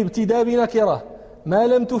يجوز الابتداء بنكرة ما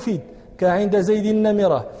لم تفيد كعند زيد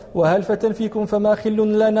النمرة وهل فتى فيكم فما خل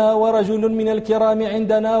لنا ورجل من الكرام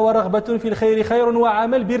عندنا ورغبة في الخير خير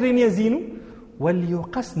وعمل بر يزين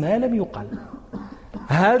وليقس ما لم يقل.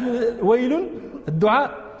 هذا ويل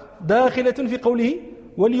الدعاء داخلة في قوله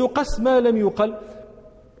وليقس ما لم يقل.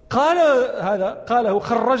 قال هذا قاله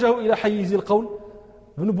خرجه إلى حيز القول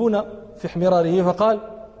ابن بونا في حمراره فقال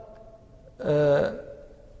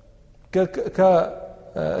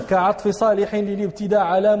كعطف صالح للابتداء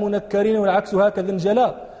على منكر والعكس هكذا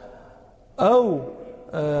انجلى، أو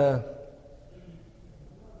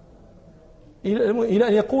إلى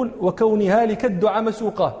أن يقول وكونها لك الدعاء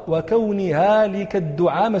مسوقة، وكونها لك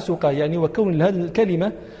الدعاء مسوقة يعني وكون هذه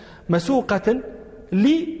الكلمة مسوقة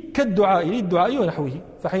كالدعاء للدعاء ونحوه،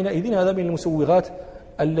 فحينئذ هذا من المسوغات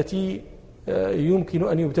التي يمكن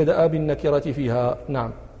أن يبتدأ بالنكرة فيها.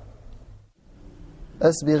 نعم.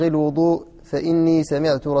 أسبغ الوضوء فإني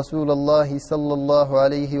سمعت رسول الله صلى الله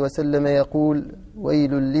عليه وسلم يقول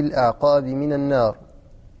ويل للأعقاب من النار.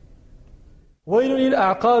 ويل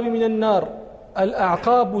للأعقاب من النار.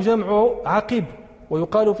 الأعقاب جمع عقب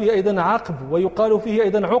ويقال فيه أيضا عقب ويقال فيه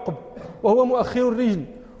أيضا عقب، وهو مؤخر الرجل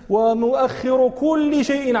ومؤخر كل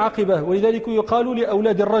شيء عقبه، ولذلك يقال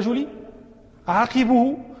لأولاد الرجل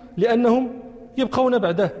عقبه لأنهم يبقون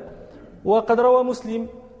بعده. وقد روى مسلم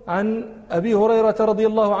عن أبي هريرة رضي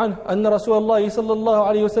الله عنه أن رسول الله صلى الله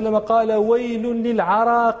عليه وسلم قال ويل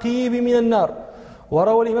للعراقيب من النار.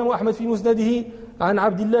 وروى الإمام أحمد في مسنده عن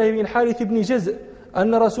عبد الله بن الحارث بن جزء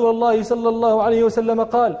أن رسول الله صلى الله عليه وسلم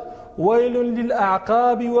قال ويل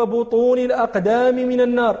للأعقاب وبطون الأقدام من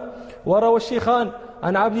النار. وروى الشيخان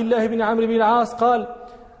عن عبد الله بن عمرو بن العاص قال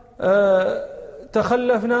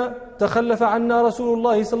تخلف عنا رسول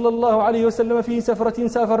الله صلى الله عليه وسلم في سفرة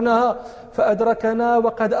سافرناها فأدركنا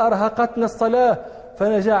وقد أرهقتنا الصلاة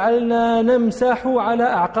فجعلنا نمسح على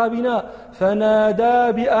أعقابنا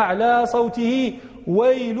فنادى بأعلى صوته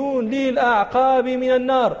ويل للأعقاب من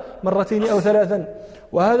النار مرتين أو ثلاثا.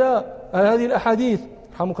 هذه الأحاديث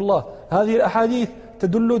رحمك الله هذه الأحاديث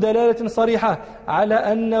تدل دلالة صريحة على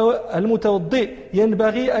أن المتوضئ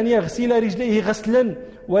ينبغي أن يغسل رجليه غسلا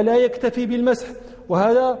ولا يكتفي بالمسح،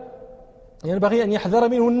 وهذا ينبغي أن يحذر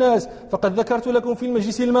منه الناس. فقد ذكرت لكم في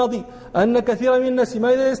المجلس الماضي أن كثيرا من الناس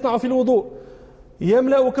ماذا يصنع في الوضوء؟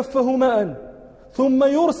 يملأ كفه ماء ثم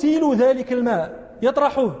يرسل ذلك الماء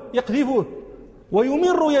يطرحه يقذفه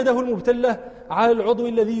ويمر يده المبتلة على العضو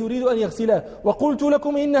الذي يريد أن يغسله. وقلت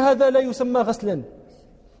لكم إن هذا لا يسمى غسلا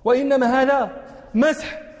وإنما هذا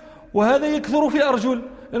مسح. وهذا يكثر في الأرجل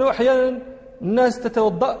لأنه أحيانا الناس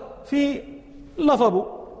تتوضأ في لفظ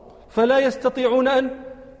فلا يستطيعون أن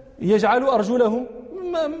يجعلوا أرجلهم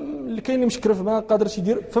كاين مشكرف ما قادرش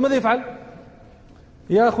يدير، فماذا يفعل؟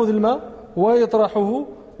 يأخذ الماء ويطرحه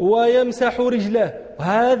ويمسح رجله،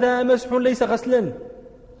 هذا مسح ليس غسلا.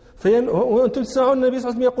 وأنتم تسمعون النبي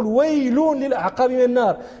صلى الله عليه وسلم يقول ويل للأعقاب من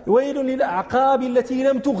النار، ويل للأعقاب التي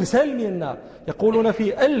لم تغسل من النار. يقولون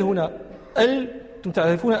في هنا أنتم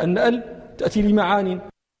تعرفون أن تأتي لمعاني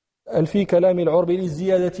في كلام العرب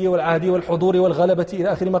للزيادة والعهد والحضور والغلبة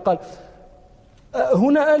إلى آخر ما قال.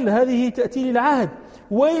 هنا هذه تأتي للعهد،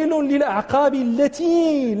 ويل للأعقاب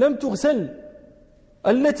التي لم تغسل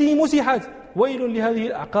التي مسحت، ويل لهذه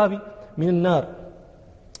الأعقاب من النار.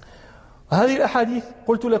 هذه الأحاديث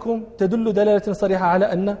قلت لكم تدل دلالة صريحة على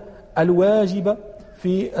أن الواجب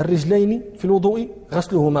في الرجلين في الوضوء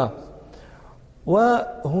غسلهما.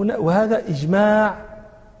 وهذا إجماع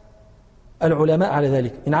العلماء على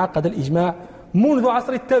ذلك، انعقد الإجماع منذ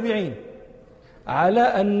عصر التابعين على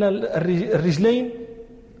أن الرجلين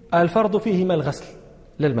الفرض فيهما الغسل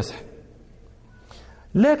لا المسح.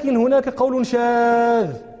 لكن هناك قول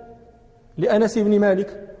شاذ لأنس بن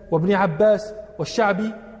مالك وابن عباس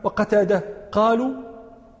والشعبي وقتادة قالوا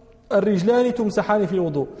الرجلان تمسحان في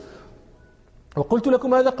الوضوء. وقلت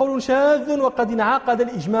لكم هذا قول شاذ وقد انعقد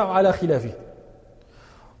الإجماع على خلافه،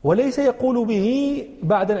 وليس يقول به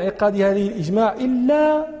بعد انعقاد هذه الإجماع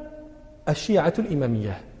إلا الشيعة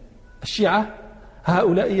الإمامية. الشيعة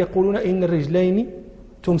هؤلاء يقولون إن الرجلين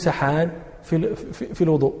تمسحان في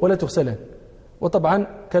الوضوء ولا تغسلان. وطبعا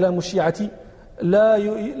كلام الشيعة لا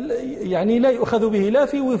يؤخذ به لا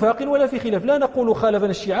في وفاق ولا في خلاف. لا نقول خالفنا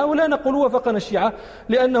الشيعة ولا نقول وافقنا الشيعة،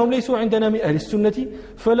 لأنهم ليسوا عندنا من أهل السنة،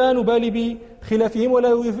 فلا نبالي بخلافهم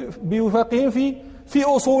ولا بوفاقهم في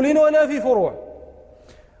أصول ولا في فروع.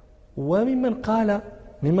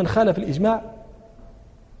 ممن خالف الإجماع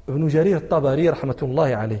ابن جرير الطبري رحمة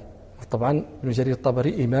الله عليه. طبعا ابن جرير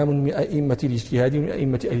الطبري إمام من أئمة الاجتهاد ومن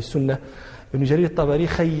أئمة أهل السنة. ابن جرير الطبري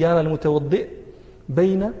خير المتوضئ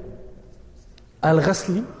بين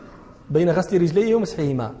غسل رجليه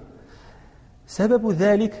ومسحهما. سبب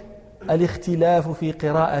ذلك الاختلاف في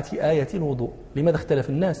قراءة آية الوضوء. لماذا اختلف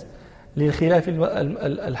الناس؟ للخلاف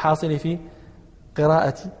الحاصل في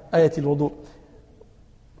قراءة آية الوضوء،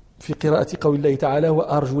 في قراءة قول الله تعالى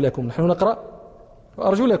وأرجلكم. نحن نقرأ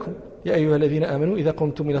وأرجلكم يا أيها الذين آمنوا إذا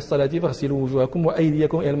قمتم إلى الصلاة فاغسلوا وجوهكم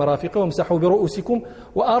وأيديكم إلى المرافق وامسحوا برؤوسكم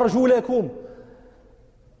وأرجلكم.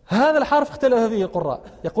 هذا الحرف اختلف فيه القراء.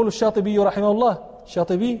 يقول الشاطبي رحمه الله،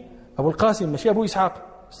 الشاطبي أبو القاسم ماشي أبو إسحاق،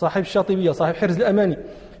 صاحب الشاطبية صاحب حرز الأماني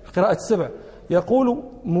في قراءة السبع، يقول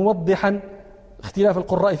موضحا اختلاف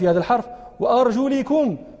القراء في هذا الحرف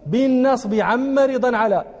وأرجلكم بالنصب عم رضا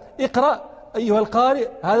على. اقرأ أيها القارئ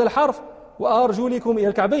هذا الحرف وأرجلكم إلى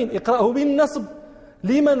الكعبين، اقرأه بالنصب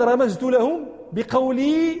لمن رمزت لهم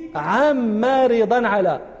بقولي عم رضا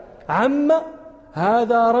على. عم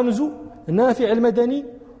هذا رمز نافع المدني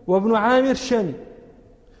وابن عامر الشامي.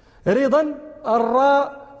 رضا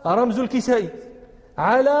الراء رمز الكسائي،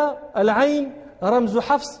 على العين رمز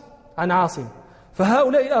حفص عن عاصم.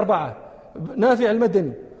 فهؤلاء الأربعة نافع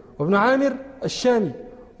المدني وابن عامر الشامي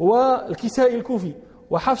والكسائي الكوفي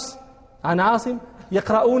وحفص عن عاصم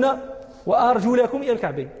يقرؤون وأرجلكم إلى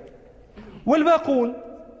الكعبين. والباقون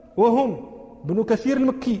وهم ابن كثير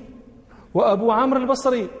المكي وأبو عمرو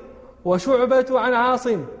البصري وشعبة عن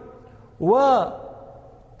عاصم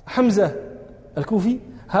وحمزة الكوفي،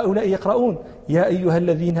 هؤلاء يقرؤون يا أيها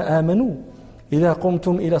الذين آمنوا إذا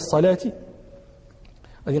قمتم إلى الصلاة.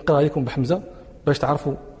 غادي نقرأ عليكم بحمزة باش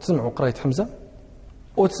تعرفوا تسمعوا قراءة حمزة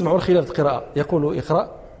وتسمعوا الخلاف القراءة. يقول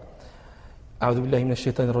اقرأ أعوذ بالله من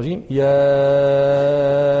الشيطان الرجيم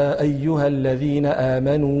يا أيها الذين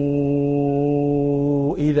آمنوا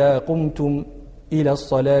إذا قمتم إلى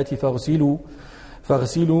الصلاة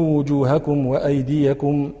فاغسلوا وجوهكم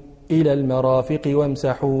وأيديكم إلى المرافق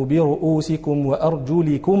وامسحوا برؤوسكم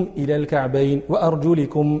وأرجلكم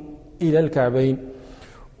إلى الكعبين.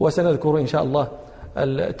 وسنذكر إن شاء الله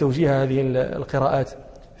توجيه هذه القراءات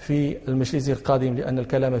في المجلس القادم لأن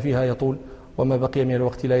الكلام فيها يطول وما بقي من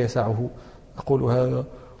الوقت لا يسعه. أقول هذا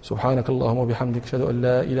سبحانك اللهم وبحمدك أشهد أن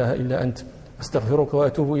لا إله إلا أنت أستغفرك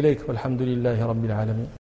وأتوب إليك والحمد لله رب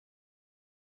العالمين.